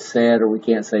say if it's set or we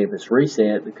can't say if it's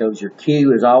reset because your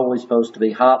Q is always supposed to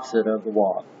be opposite of the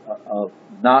what?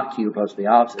 Not Q, supposed to be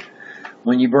opposite.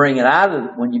 When you bring it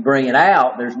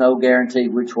out, there's no guarantee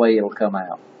which way it'll come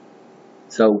out.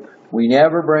 So we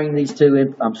never bring these two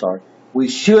in. We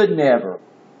should never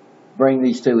bring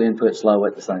these two inputs low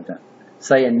at the same time.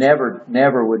 Saying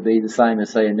never would be the same as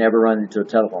saying never run into a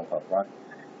telephone pole, right?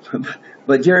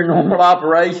 But during normal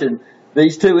operation,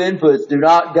 these two inputs do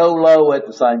not go low at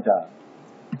the same time.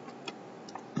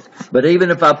 But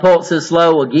even if I pulse this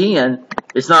low again,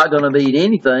 it's not going to beat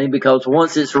anything because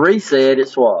once it's reset,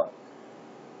 it's what?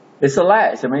 It's a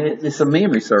latch. I mean, it's a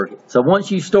memory circuit. So once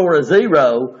you store a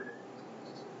 0,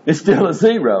 it's still a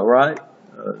 0, right?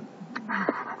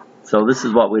 So this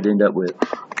is what we'd end up with.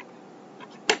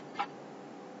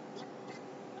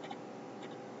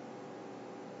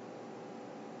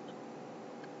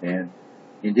 And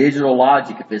in digital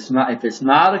logic, if it's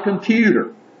not a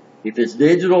computer, if it's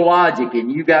digital logic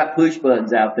and you got push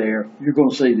buttons out there, you're going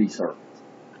to see these circuits.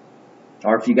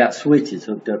 Or if you got switches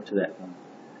hooked up to that one.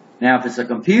 Now, if it's a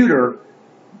computer,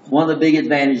 one of the big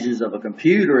advantages of a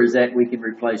computer is that we can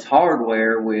replace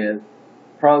hardware with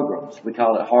programs. We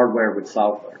call it hardware with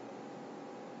software.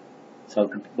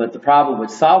 But the problem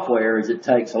with software is it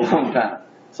takes a long time.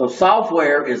 So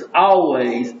software is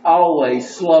always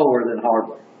slower than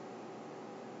hardware.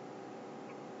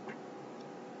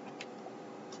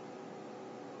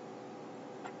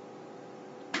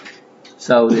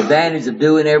 So the advantage of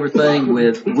doing everything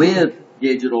with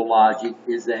digital logic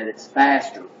is that it's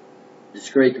faster,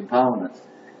 discrete components.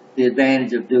 The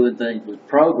advantage of doing things with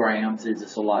programs is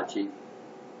it's a lot cheaper.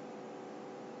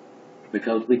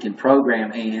 Because we can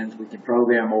program ANDs, we can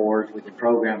program ORs, we can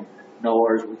program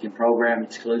NORs, we can program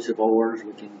exclusive ORs,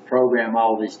 we can program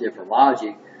all these different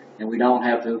logic, and we don't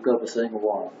have to hook up a single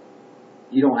wire.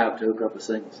 You don't have to hook up a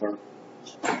single circuit.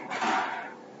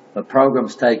 But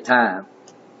programs take time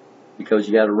because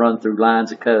you got to run through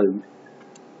lines of code,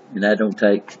 and that don't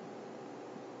take.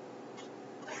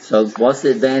 So what's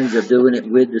the advantage of doing it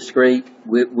with discrete,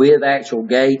 with actual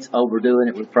gates over doing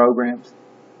it with programs?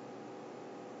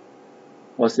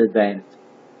 What's the advantage?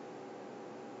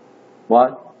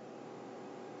 What?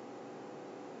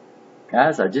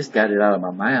 Guys, I just got it out of my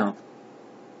mouth.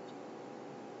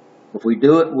 If we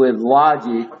do it with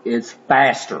logic, it's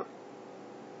faster.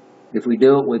 If we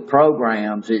do it with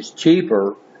programs, it's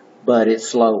cheaper, but it's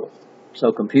slower.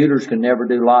 So computers can never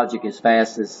do logic as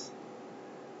fast as,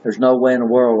 there's no way in the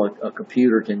world a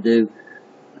computer can do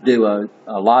a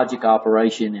logic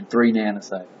operation in 3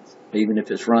 nanoseconds. even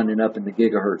if it's running up in the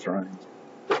gigahertz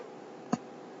range,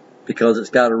 because it's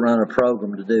got to run a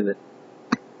program to do it.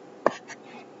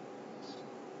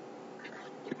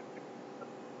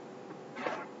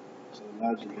 So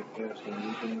logic is faster,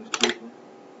 everything is cheaper.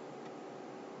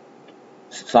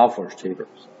 Software's cheaper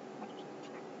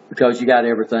because you got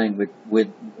everything with.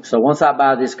 So once I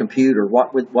buy this computer,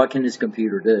 what can this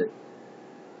computer do?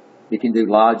 It can do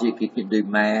logic, it can do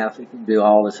math, it can do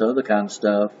all this other kind of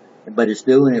stuff, but it's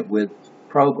doing it with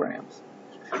programs.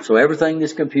 So everything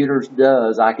this computer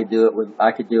does, I could do it with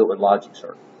logic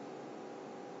circuits.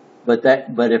 But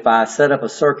if I set up a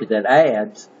circuit that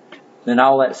adds, then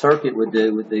all that circuit would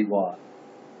do would be what?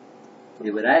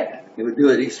 It would add. It would do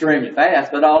it extremely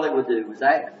fast, but all it would do was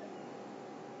add.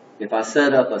 If I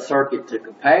set up a circuit to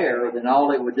compare, then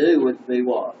all it would do would be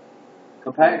what?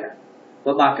 Compare.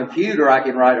 But my computer, I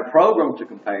can write a program to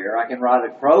compare. I can write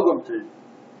a program to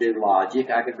do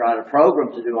logic. I can write a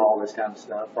program to do all this kind of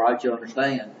stuff, right? You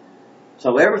understand?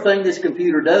 So everything this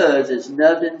computer does is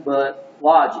nothing but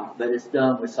logic, but it's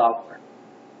done with software,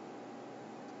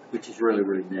 which is really,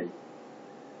 really neat.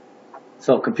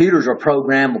 So computers are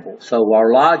programmable. So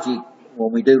our logic,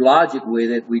 when we do logic with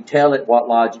it, we tell it what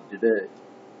logic to do.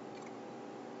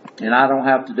 And I don't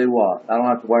have to do what? I don't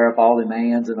have to wear up all the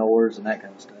ands and ors and that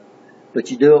kind of stuff. But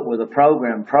you do it with a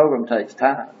program. Program takes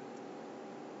time.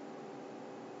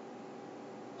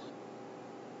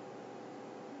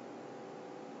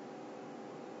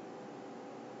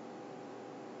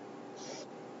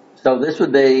 So this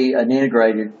would be an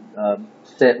integrated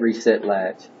set reset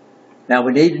latch. Now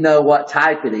we need to know what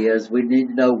type it is. We need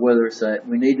to know whether it's a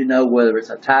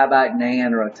tieback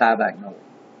NAND or a tieback NOR.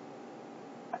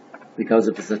 Because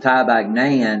if it's a tieback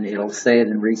NAND, it'll set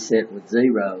and reset with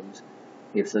zeros.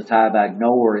 If it's a tieback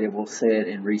NOR, it will set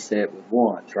and reset with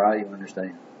ones, right? You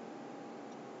understand?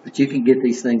 But you can get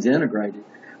these things integrated.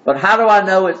 But how do I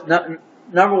know it's,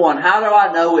 number one, how do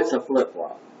I know it's a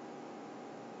flip-flop?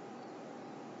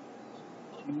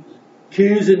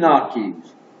 Q's and not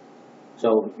Q's.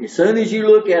 So as soon as you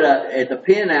look at the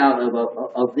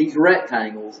pinout of these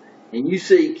rectangles, and you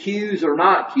see Q's or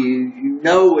not Q's, you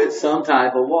know it's some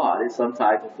type of what? It's some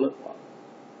type of flip-flop.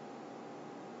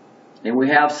 And we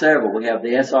have several. We have the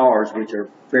SRs, which are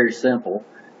very simple.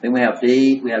 Then we have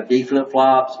D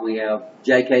flip-flops, we have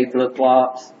JK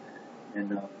flip-flops,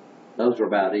 and those are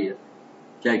about it.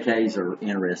 JKs are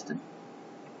interesting.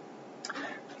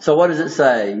 So what does it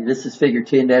say? This is figure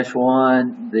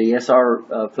 10-1. The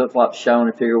SR flip-flop shown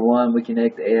in figure 1. We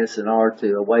connect the S and R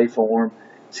to a waveform.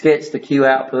 Sketch the Q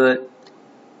output.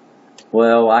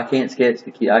 Well, I can't sketch the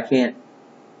Q. I can't.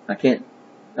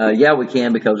 Yeah, we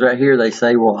can, because right here they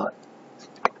say what?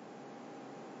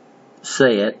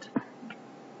 Set.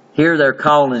 Here they're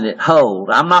calling it hold.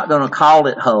 I'm not going to call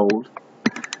it hold.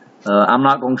 I'm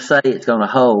not going to say it's going to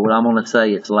hold. I'm going to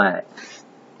say it's latch.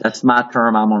 That's my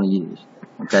term I'm going to use.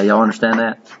 Okay, y'all understand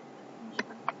that?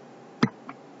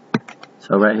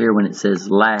 So right here when it says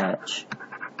latch,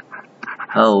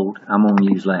 hold, I'm going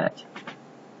to use latch.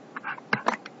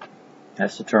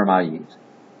 That's the term I use.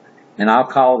 And I'll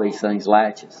call these things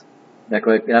latches.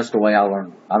 That's the way I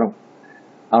learned. I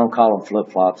don't call them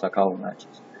flip-flops, I call them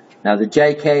latches. Now the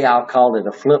JK, I'll call it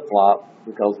a flip-flop,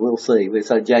 because we'll see. If it's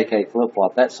a JK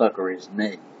flip-flop, that sucker is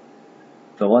neat.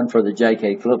 If it wasn't for the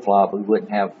JK flip-flop, we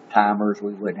wouldn't have timers,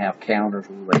 we wouldn't have counters,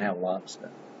 we wouldn't have a lot of stuff.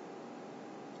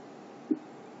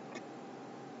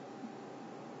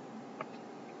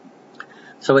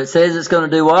 So it says it's going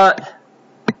to do what?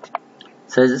 It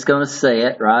says it's going to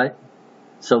set, right?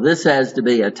 So this has to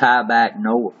be a tieback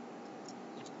NOR.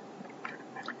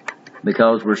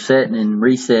 Because we're setting and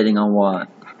resetting on what?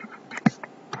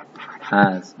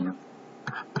 Highs. Yeah.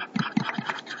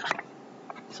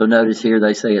 So notice here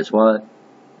they say it's what?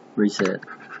 Reset.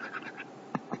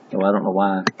 So I don't know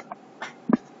why.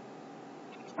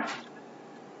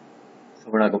 So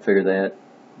we're not going to figure that.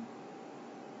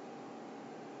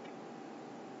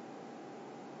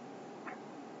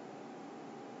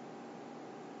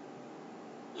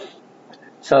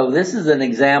 So this is an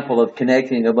example of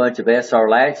connecting a bunch of SR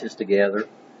latches together.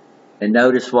 And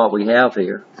notice what we have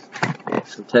here.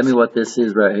 So tell me what this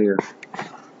is right here.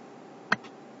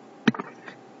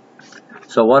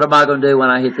 So what am I going to do when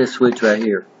I hit this switch right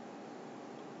here?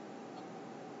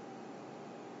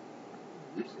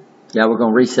 Yeah, we're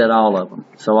going to reset all of them.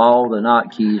 So all the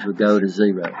not keys would go to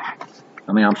 0.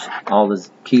 All the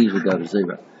keys would go to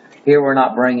 0. Here we're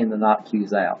not bringing the not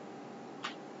keys out.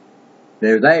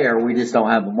 They're there, we just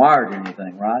don't have them wired or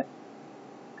anything, right?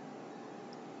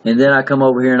 And then I come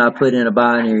over here and I put in a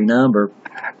binary number.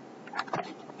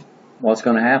 What's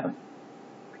going to happen?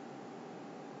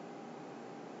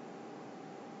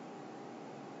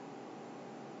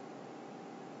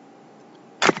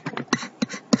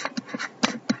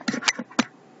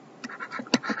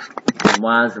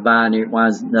 why is the binary, why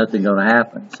is nothing going to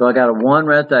happen? So I got a 1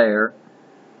 right there.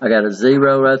 I got a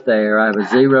 0 right there. I have a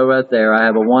 0 right there. I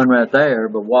have a 1 right there.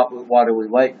 But what are we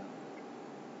waiting on?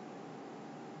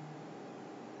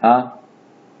 Huh?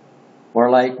 We're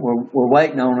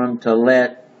waiting on them to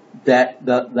let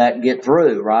that get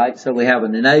through, right? So we have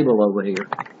an enable over here,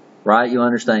 right? You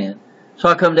understand? So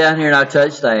I come down here and I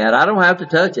touch that. I don't have to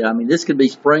touch it. I mean, this could be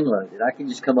spring loaded. I can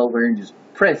just come over here and just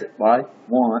press it, right?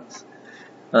 Once.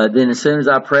 Then as soon as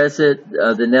I press it,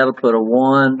 then that'll put a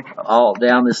 1 all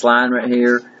down this line right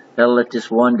here. That'll let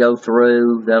this 1 go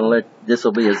through. This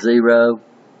will be a 0.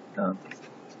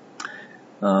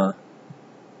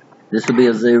 This will be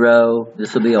a 0.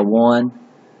 This will be a 1.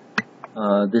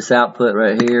 This output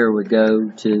right here would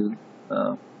go to,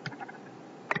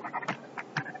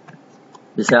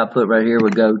 this output right here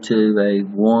would go to a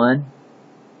 1.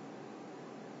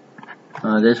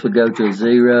 This would go to a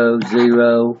 0,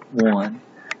 0, 1.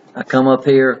 I come up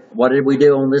here, what did we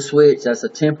do on this switch? That's a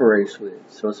temporary switch.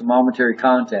 So it's a momentary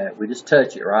contact. We just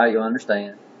touch it, right? You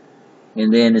understand?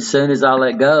 And then as soon as I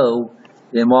let go,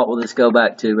 then what will this go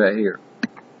back to right here?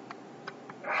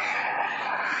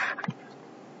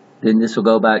 Then this will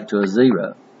go back to a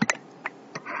 0.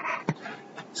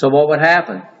 So what would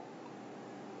happen?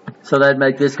 So that'd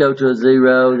make this go to a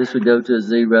 0, this would go to a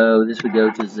 0, this would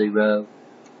go to a 0.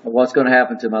 Well, what's going to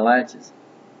happen to my latches?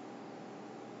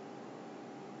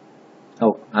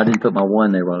 Oh, I didn't put my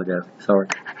 1 there a while ago. Sorry.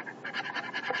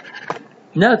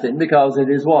 Nothing, because it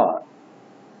is what?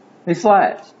 It's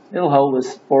latched. It'll hold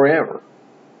us forever.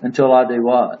 Until I do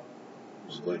what?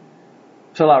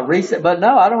 Until I reset. But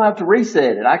no, I don't have to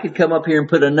reset it. I could come up here and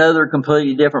put another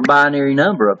completely different binary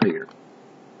number up here.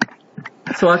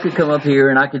 So I could come up here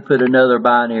and I could put another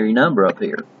binary number up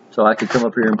here. So I could come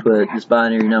up here and put this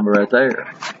binary number right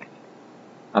there.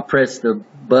 I press the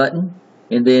button,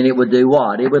 and then it would do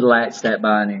what? It would latch that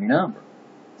binary number.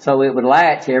 So it would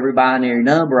latch every binary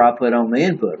number I put on the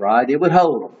input, right? It would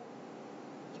hold them.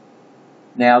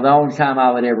 Now, the only time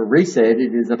I would ever reset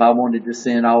it is if I wanted to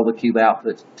send all the cube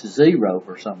outputs to 0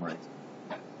 for some reason.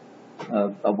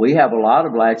 We have a lot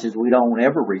of latches we don't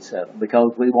ever reset them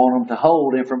because we want them to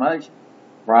hold information,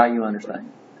 right? You understand?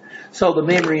 So the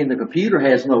memory in the computer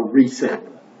has no reset.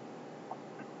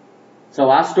 So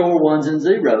I store 1s and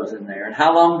 0s in there. And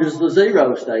how long does the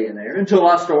 0 stay in there? Until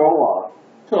I store a what?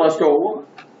 Until I store 1.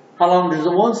 How long does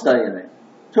the 1 stay in there?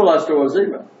 Until I store a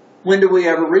 0. When do we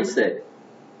ever reset it?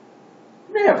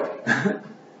 Never.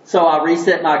 So I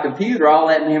reset my computer, all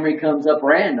that memory comes up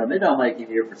random. It don't make any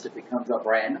difference if it comes up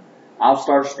random. I'll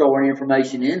start storing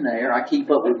information in there. I keep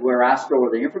up with where I store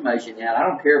the information at. I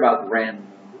don't care about the random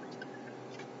numbers.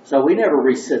 So we never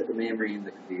reset the memory in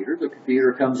the computer. The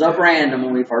computer comes up random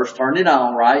when we first turn it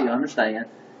on, right? You understand?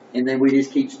 And then we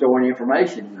just keep storing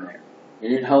information in there.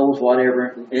 And it holds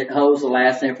the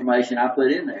last information I put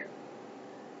in there.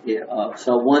 Yeah,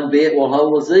 so 1 bit will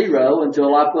hold a 0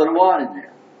 until I put a what in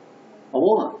there? A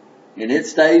 1. And it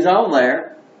stays on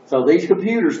there. So these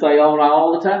computers stay on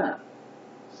all the time.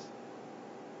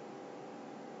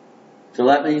 So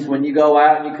that means when you go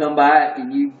out and you come back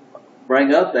and you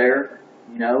bring up there,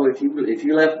 you know, if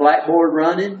you left Blackboard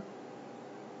running,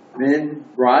 then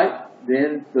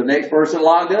then the next person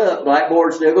logged up,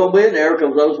 Blackboard's still going to be in there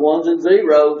because those 1s and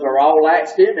 0s are all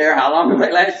latched in there. How long are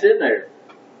they latched in there?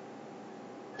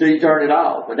 Till you turn it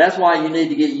off. But that's why you need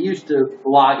to get used to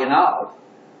logging off.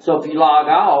 So if you log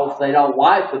off, they don't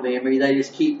wipe the memory. They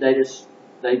just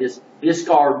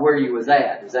discard where you was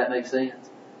at. Does that make sense?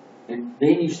 And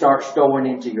then you start storing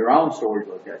into your own storage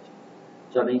location.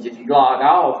 So that means if you log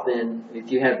off, then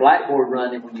if you had Blackboard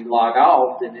running when you log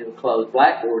off, then it'll close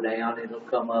Blackboard down and it'll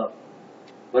come up.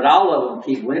 But all of them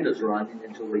keep Windows running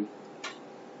until we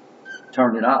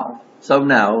turn it off. So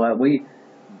no,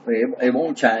 it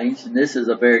won't change. And this is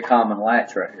a very common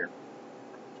latch right here.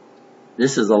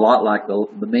 This is a lot like the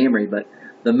memory, but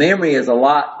the memory is a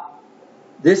lot.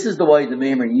 This is the way the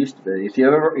memory used to be. If you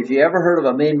ever heard of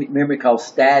a memory called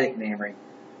static memory,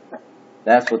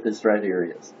 that's what this right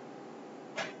here is.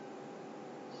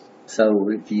 So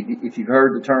if you've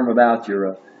heard the term about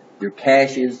your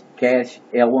caches, cache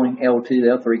L1, L2,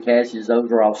 L3 caches,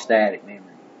 those are all static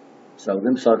memory. So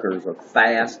them suckers are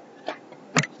fast.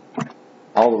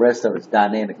 All the rest of it's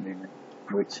dynamic memory,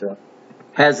 which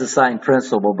has the same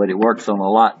principle, but it works on a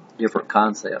lot different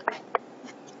concept.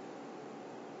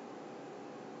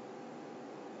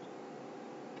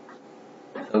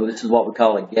 So this is what we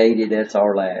call a gated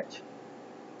SR latch.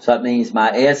 So that means my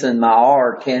S and my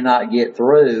R cannot get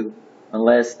through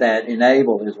unless that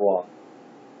enable is what?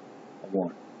 A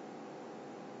 1.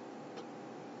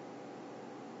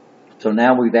 So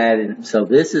now we've added, so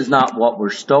this is not what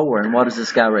we're storing. What is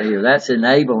this guy right here? That's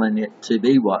enabling it to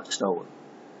be what's stored.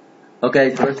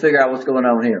 Okay, so let's figure out what's going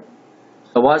on here.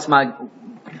 So what's my,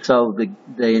 so the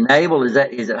enable, is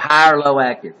it high or low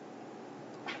active?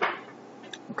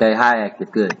 Okay, high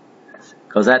active, good.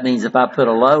 Because that means if I put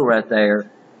a low right there,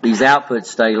 these outputs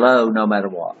stay low no matter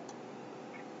what.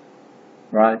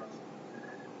 Right?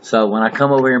 So when I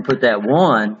come over here and put that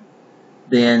 1,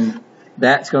 then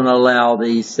that's going to allow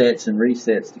these sets and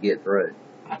resets to get through.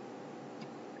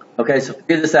 Okay, so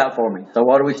figure this out for me. So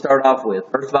what do we start off with?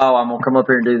 First of all, I'm going to come up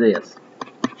here and do this.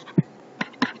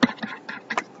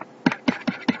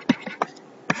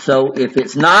 So if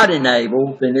it's not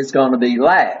enabled, then it's going to be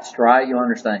latched, right? You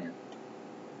understand?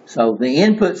 So the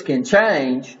inputs can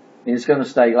change, and it's going to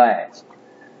stay latched.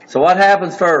 So what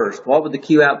happens first? What would the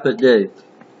Q output do?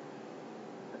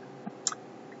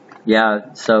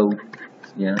 Yeah, so,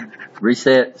 yeah,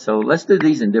 reset. So let's do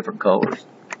these in different colors.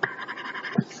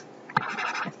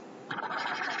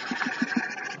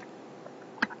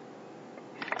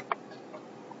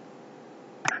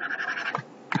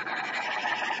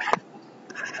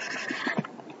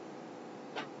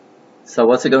 So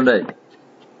what's it going to do?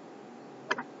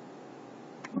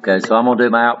 Okay, so I'm going to do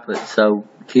my output. So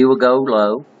Q will go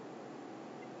low.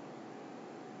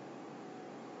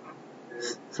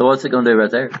 So what's it going to do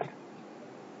right there?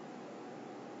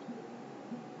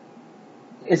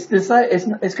 It's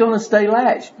going to stay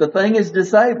latched. The thing is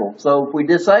disabled. So if we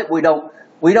disable,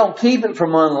 we don't keep it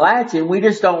from unlatching. We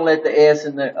just don't let the S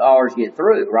and the R's get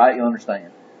through, right? You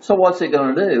understand? So what's it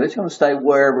going to do? It's going to stay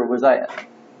wherever it was at.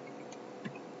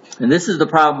 And this is the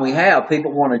problem we have.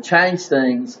 People want to change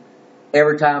things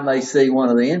every time they see one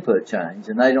of the input change,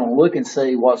 and they don't look and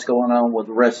see what's going on with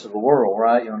the rest of the world,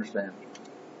 right? You understand?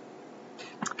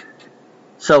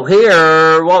 So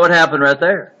here, what would happen right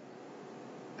there?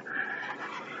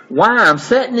 Why? I'm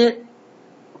setting it.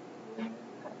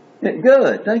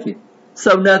 Good, thank you.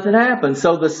 So nothing happens.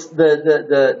 So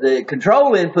the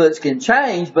control inputs can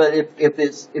change, but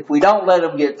if we don't let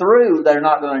them get through, they're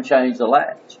not going to change the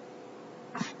latch.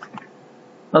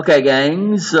 Okay,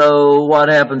 gang, so what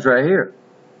happens right here?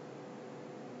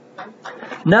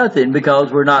 Nothing, because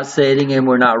we're not setting and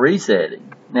we're not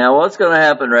resetting. Now, what's going to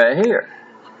happen right here?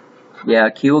 Yeah,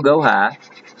 Q will go high.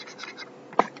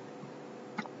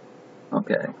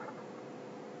 Okay.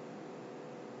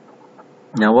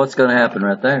 Now, what's going to happen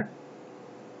right there?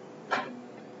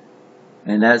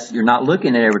 And that's, you're not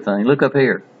looking at everything. Look up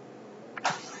here.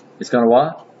 It's going to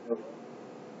what?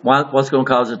 What's going to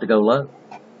cause it to go low?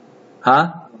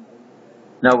 Huh?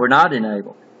 No, we're not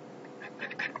enabled.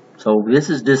 So this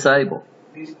is disabled.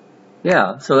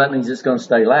 Yeah, so that means it's going to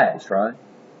stay latched, right?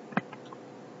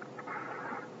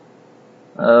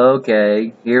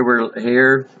 Okay,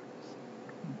 here.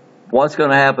 What's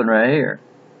going to happen right here?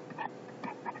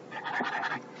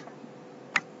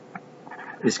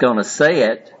 It's going to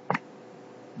set,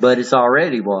 but it's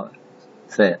already what?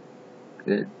 Set.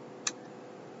 Good.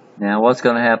 Now what's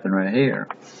going to happen right here?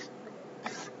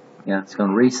 Yeah, it's going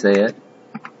to reset,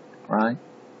 right?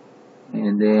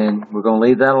 And then we're going to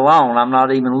leave that alone. I'm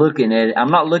not even looking at it. I'm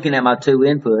not looking at my two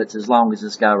inputs as long as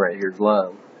this guy right here is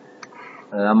low.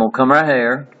 I'm going to come right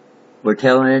here. We're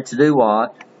telling it to do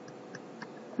what?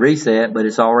 Reset, but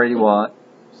it's already what?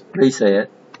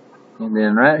 Reset. And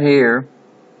then right here,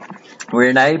 we're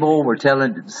enable. We're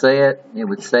telling it to set. It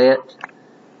would set.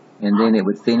 And then it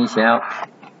would finish out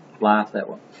life that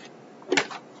way.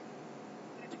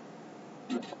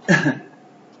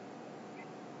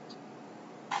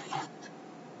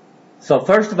 So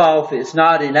first of all, if it's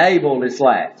not enabled, it's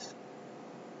latched.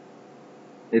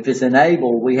 If it's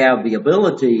enabled, we have the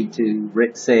ability to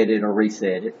set it or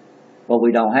reset it, but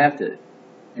we don't have to.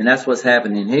 And that's what's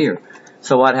happening here.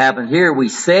 So what happens here, we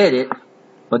set it,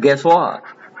 but guess what?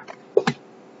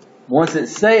 Once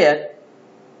it's set,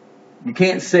 you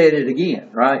can't set it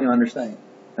again, right? You understand?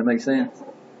 That makes sense?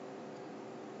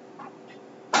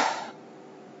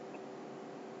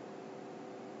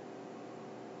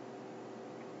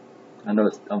 I know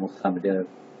it's almost time to go.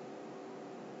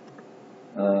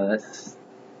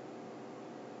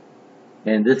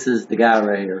 And this is the guy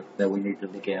right here that we need to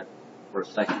look at for a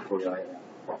second before we go ahead.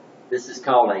 This is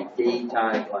called a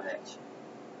D-type latch.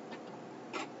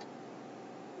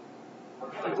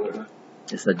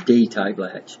 It's a D-type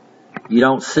latch. You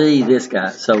don't see this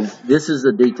guy. So this is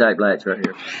the D-type latch right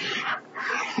here.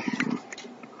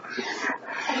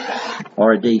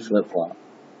 Or a D flip-flop.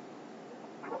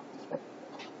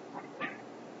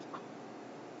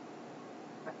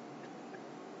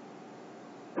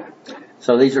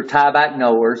 So these are tie-back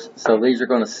knowers. So these are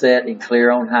going to set and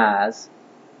clear on highs.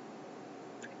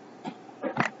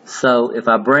 So if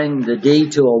I bring the D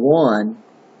to a 1,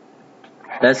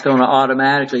 that's going to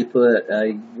automatically put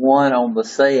a 1 on the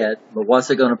set, but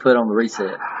what's it going to put on the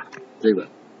reset? 0.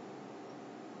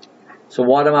 So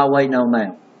what am I waiting on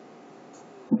now?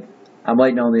 I'm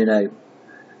waiting on the enable.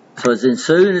 So as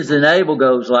soon as the enable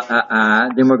goes like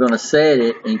then we're going to set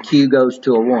it, and Q goes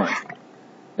to a 1.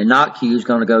 And not Q is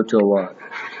going to go to a what?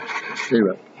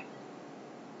 0.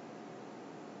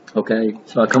 Okay,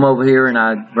 so I come over here and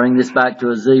I bring this back to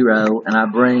a 0, and I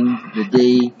bring the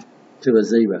D to a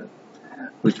 0,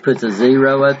 which puts a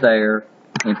 0 right there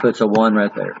and puts a 1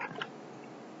 right there.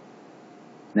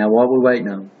 Now what are we waiting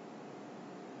on?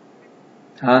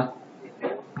 Huh?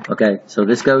 Okay, so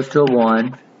this goes to a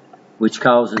 1, which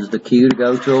causes the Q to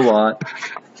go to a what?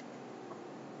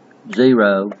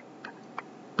 0,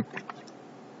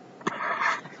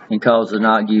 and causes the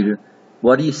not Q to...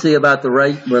 What do you see about the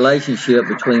relationship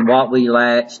between what we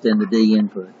latched and the D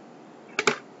input?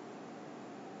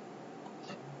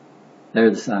 They're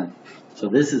the same. So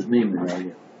this is memory right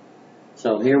here.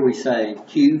 So here we say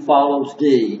Q follows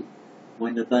D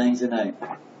when the thing's enabled.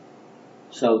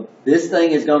 So this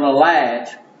thing is going to latch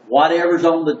whatever's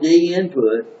on the D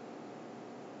input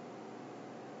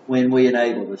when we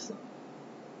enable this thing.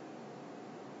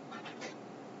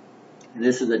 And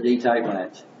this is a D-type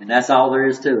latch, and that's all there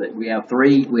is to it. We have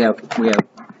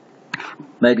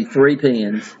maybe 3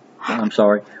 pins. I'm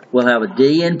sorry. We'll have a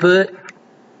D input.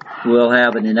 We'll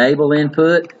have an enable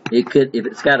input. It could, if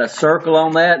it's got a circle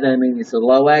on that, then I mean it's a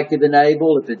low active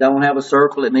enable. If it don't have a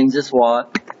circle, it means it's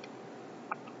what?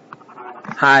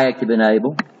 High active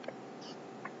enable.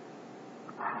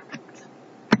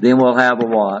 Then we'll have a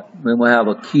what? Then we'll have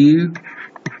a Q,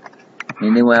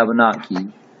 and then we'll have a not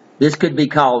Q. This could be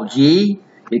called G,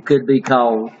 it could be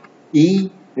called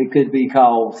E, it could be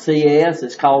called CS.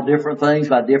 It's called different things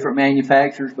by different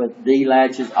manufacturers, but D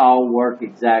latches all work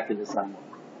exactly the same way.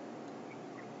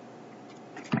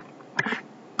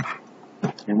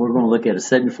 And we're going to look at a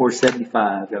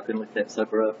 7475. Y'all can look that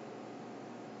sucker up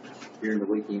during the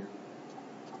weekend.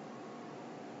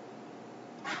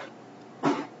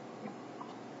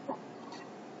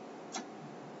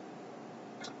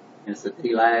 It's a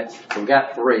D latch. So we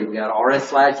got 3. We got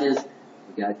RS latches,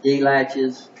 we got D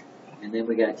latches, and then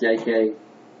we got JK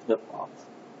flip-flops.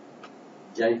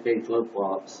 JK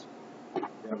flip-flops. Y'all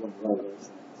gonna love those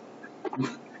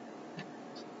things.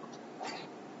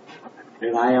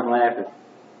 And I am laughing.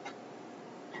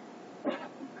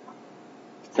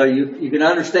 So you can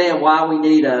understand why we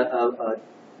need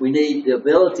we need the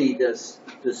ability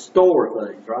to store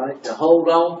things, right? To hold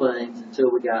on things until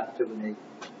we need.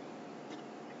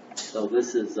 So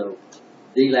this is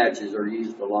D latches are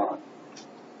used a lot,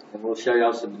 and we'll show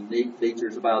y'all some unique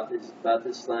features about this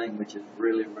thing, which is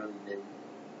really neat.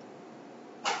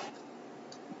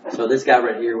 So this guy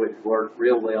right here would work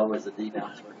real well as a D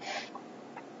bouncer.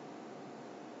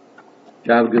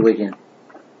 Y'all have a good weekend.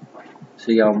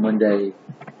 See y'all Monday.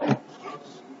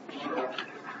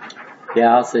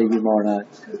 Yeah, I'll see you tomorrow night.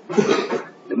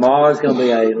 Tomorrow's going to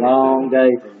be a long day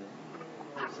for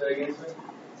me.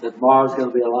 So tomorrow's going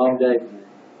to be a long day for me.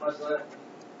 What's that?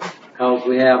 Because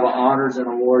we have an honors and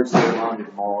awards ceremony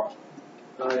tomorrow.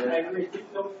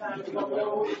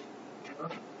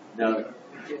 No.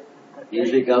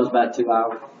 Usually it goes about 2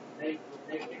 hours. They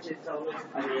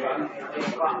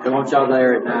want y'all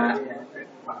there at 9.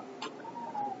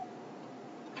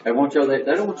 They want y'all there.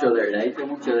 They don't want y'all there at 8. They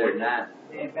want y'all there at 9.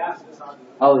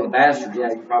 Oh, the ambassadors,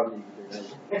 yeah, you probably need to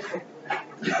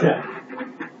do that.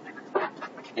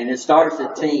 And it starts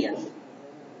at 10.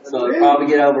 So it'll probably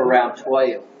get over around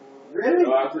 12. Really?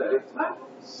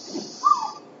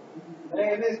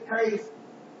 Man, that's crazy.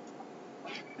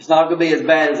 It's not going to be as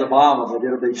bad as Obama, but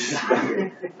it'll be just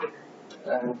better.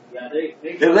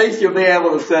 At least you'll be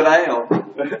able to sit down.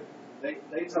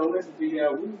 They told us to be we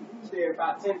was there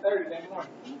about 10:30 that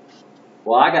morning.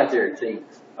 Well, I got there at 10.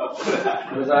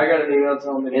 Because I got an email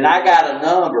telling me. And I got a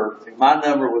number. My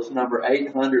number was number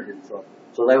 800 and something.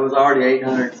 So there was already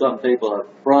 800 and something people in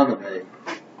front of me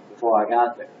before I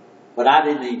got there. But I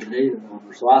didn't even need a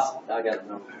number, so I got a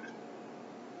number.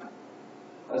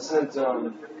 I sent I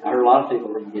heard a lot of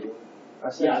people didn't get it. I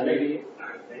sent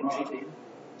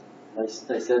They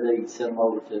said they could send them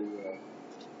over to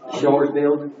the Shores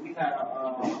building. We had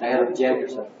They had a jet or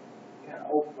something. we had an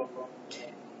overflow from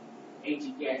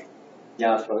AG gas.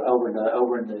 Yeah, it's over in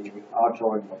the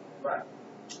auditorium. Right.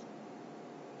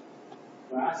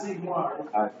 But I see tomorrow.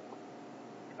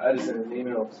 I just sent an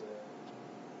email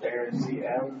to Aaron C.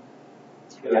 Allen.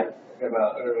 Yeah.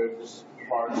 About just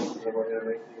parts of the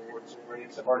make the awards ceremony.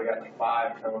 I've already got like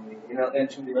 5 telling me. And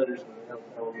 2 letters, but they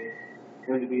don't tell me.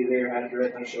 when to be there, how to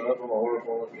dress, how to show up, I'm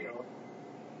horrible, you know.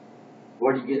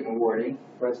 Where do you get an awarding?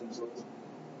 President's list.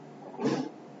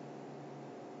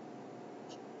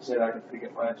 Said I could pick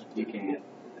up my You can't.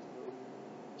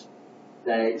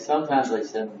 Sometimes they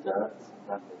send them to us,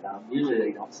 sometimes they don't. Usually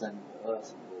they don't send them to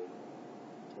us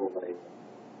until they.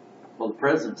 Well, the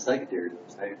president's secretary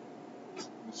was there.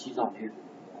 She's on here.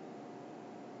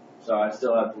 So I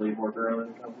still have to leave work early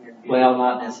to come here. Well,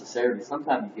 not necessarily.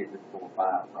 Sometimes you get to 4 or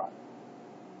 5, right?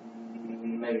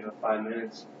 Maybe about 5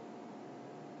 minutes.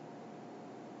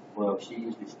 Well,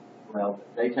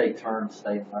 they take turns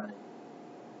staying late.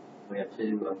 We have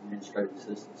 2 administrative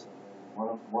assistants. One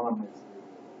of them is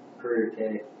the career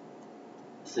tech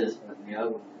assistant, and the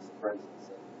other one is the president's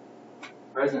secretary.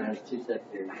 The president has 2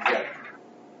 secretaries. He's got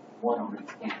 1 on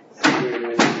each campus.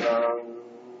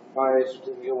 My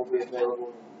certificate will be available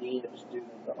in the Dean of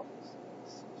Student Office.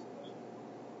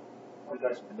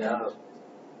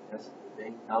 That's the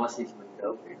thing. Unless he's moved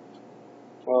over here.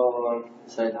 Well,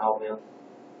 Say the whole bill.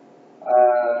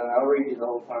 I'll read you the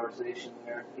whole conversation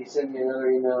there. He sent me another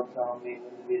email telling me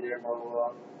when to be there, blah, blah,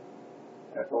 blah.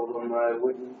 I told him I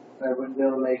wouldn't be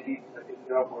able to make it because I couldn't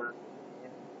get off work.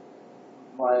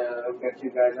 I've got 2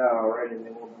 guys out already, and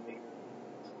they won't be me.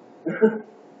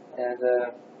 And,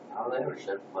 I'll never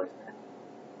shut the place down.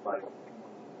 Like,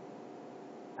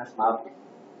 that's my opinion.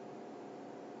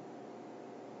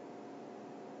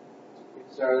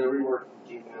 we started reworking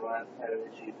Gmail. I had an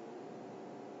issue.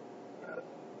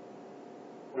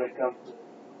 When it comes to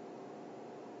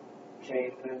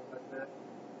change things like that.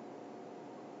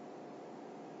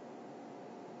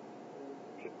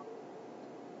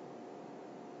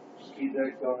 Just keep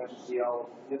that going. I should see all of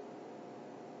them.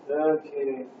 Yep.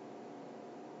 Okay.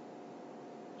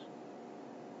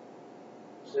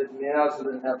 Said to me, I also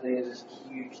didn't have to use this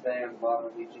huge thing on the bottom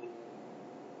of each email.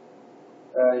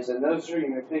 He said, no, sir, you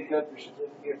may pick up your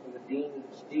certificate from the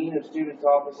Dean of Students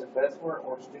Office in Bessemer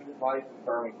or Student Life in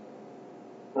Birmingham.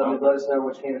 Let us know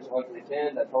which campus you'd like to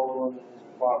attend. I told him that his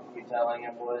response would be telling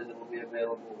him was it will be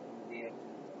available in the Dean of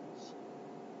Students Office.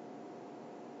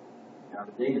 Now,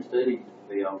 the Dean of Studies used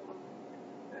to be over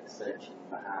in that section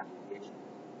behind the kitchen.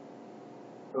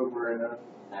 Over in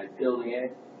That Building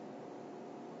A.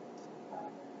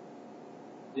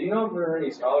 Do you know if there are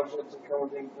any scholarships that come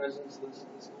with being president's list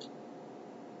at this school?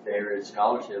 There is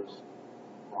scholarships.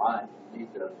 Right. You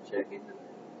need to check into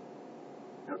that.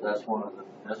 Because that's one of the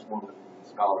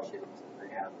scholarships that they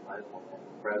have available. They have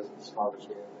the president's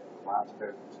scholarship, they have the vice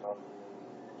president's scholarship.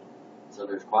 So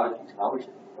there's quite a few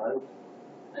scholarships available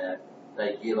that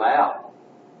they give out.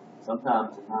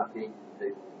 Sometimes, in my opinion,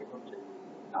 people give them to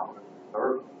not really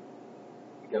deserve them.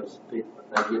 Because people,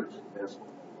 they give it to the best one.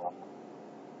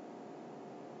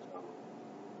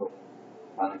 So,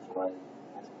 financial aid.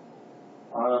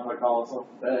 I don't know if I call it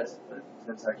something best, but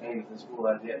since I came to the school,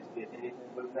 I've yet to get anything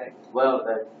but thanks. Well,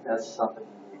 that's something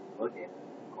you need to look at.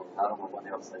 Of course, I don't know what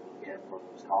else they look at for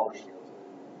those scholarships.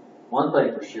 One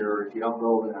thing for sure, if you don't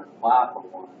go over there and apply for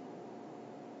one,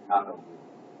 you're not going to get it.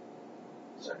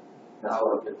 So, that's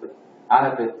what I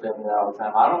have people tell me that all the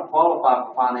time. I don't qualify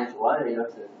for financial aid. I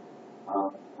said,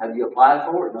 have you applied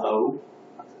for it? No.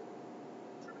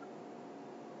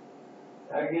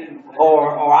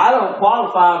 Or I don't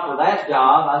qualify for that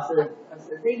job. I said,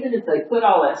 even if they put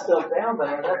all that stuff down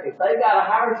there, if they got to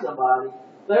hire somebody,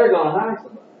 they're going to hire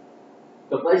somebody.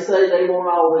 So if they say they want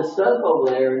all this stuff over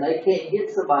there and they can't get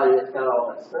somebody that's got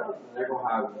all that stuff, then they're going to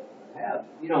hire what they have.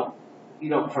 If you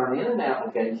don't turn in an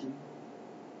application,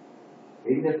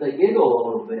 even if they giggle a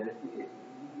little bit,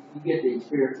 you get the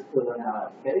experience of filling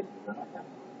out applications. And I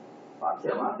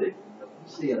tell my people, you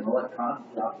see an electronic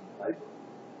job in the paper.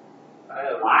 I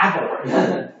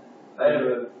have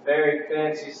a very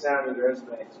fancy sounding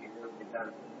resume, so you really get down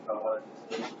to college.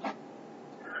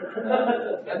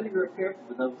 Gotta be real careful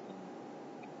with those things.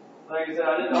 Like I said, I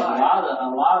didn't A know.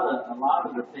 lot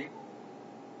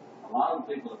of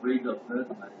the people that read those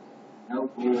resumes, no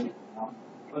bull.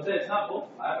 I'll say it's not bull.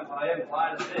 I haven't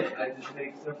lied a bit. I just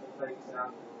make simple things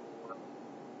sound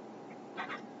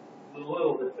a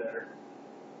little bit better.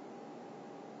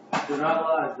 They're not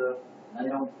lies, though. They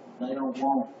don't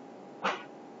want.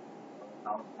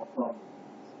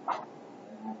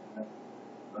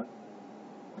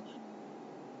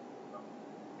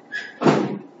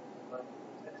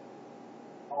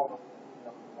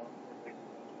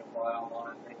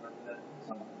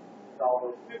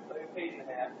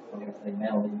 They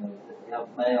mail emails. They'll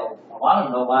mail. A lot of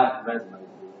them don't like resumes.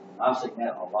 I've seen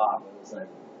that a lot. They'll say,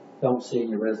 don't send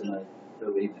your resume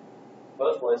through email.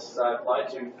 Most places I apply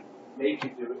to make you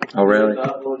do it. Oh, really? You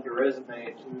upload your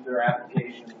resume to their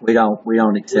application. We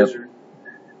don't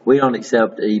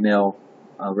accept email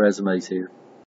resumes here.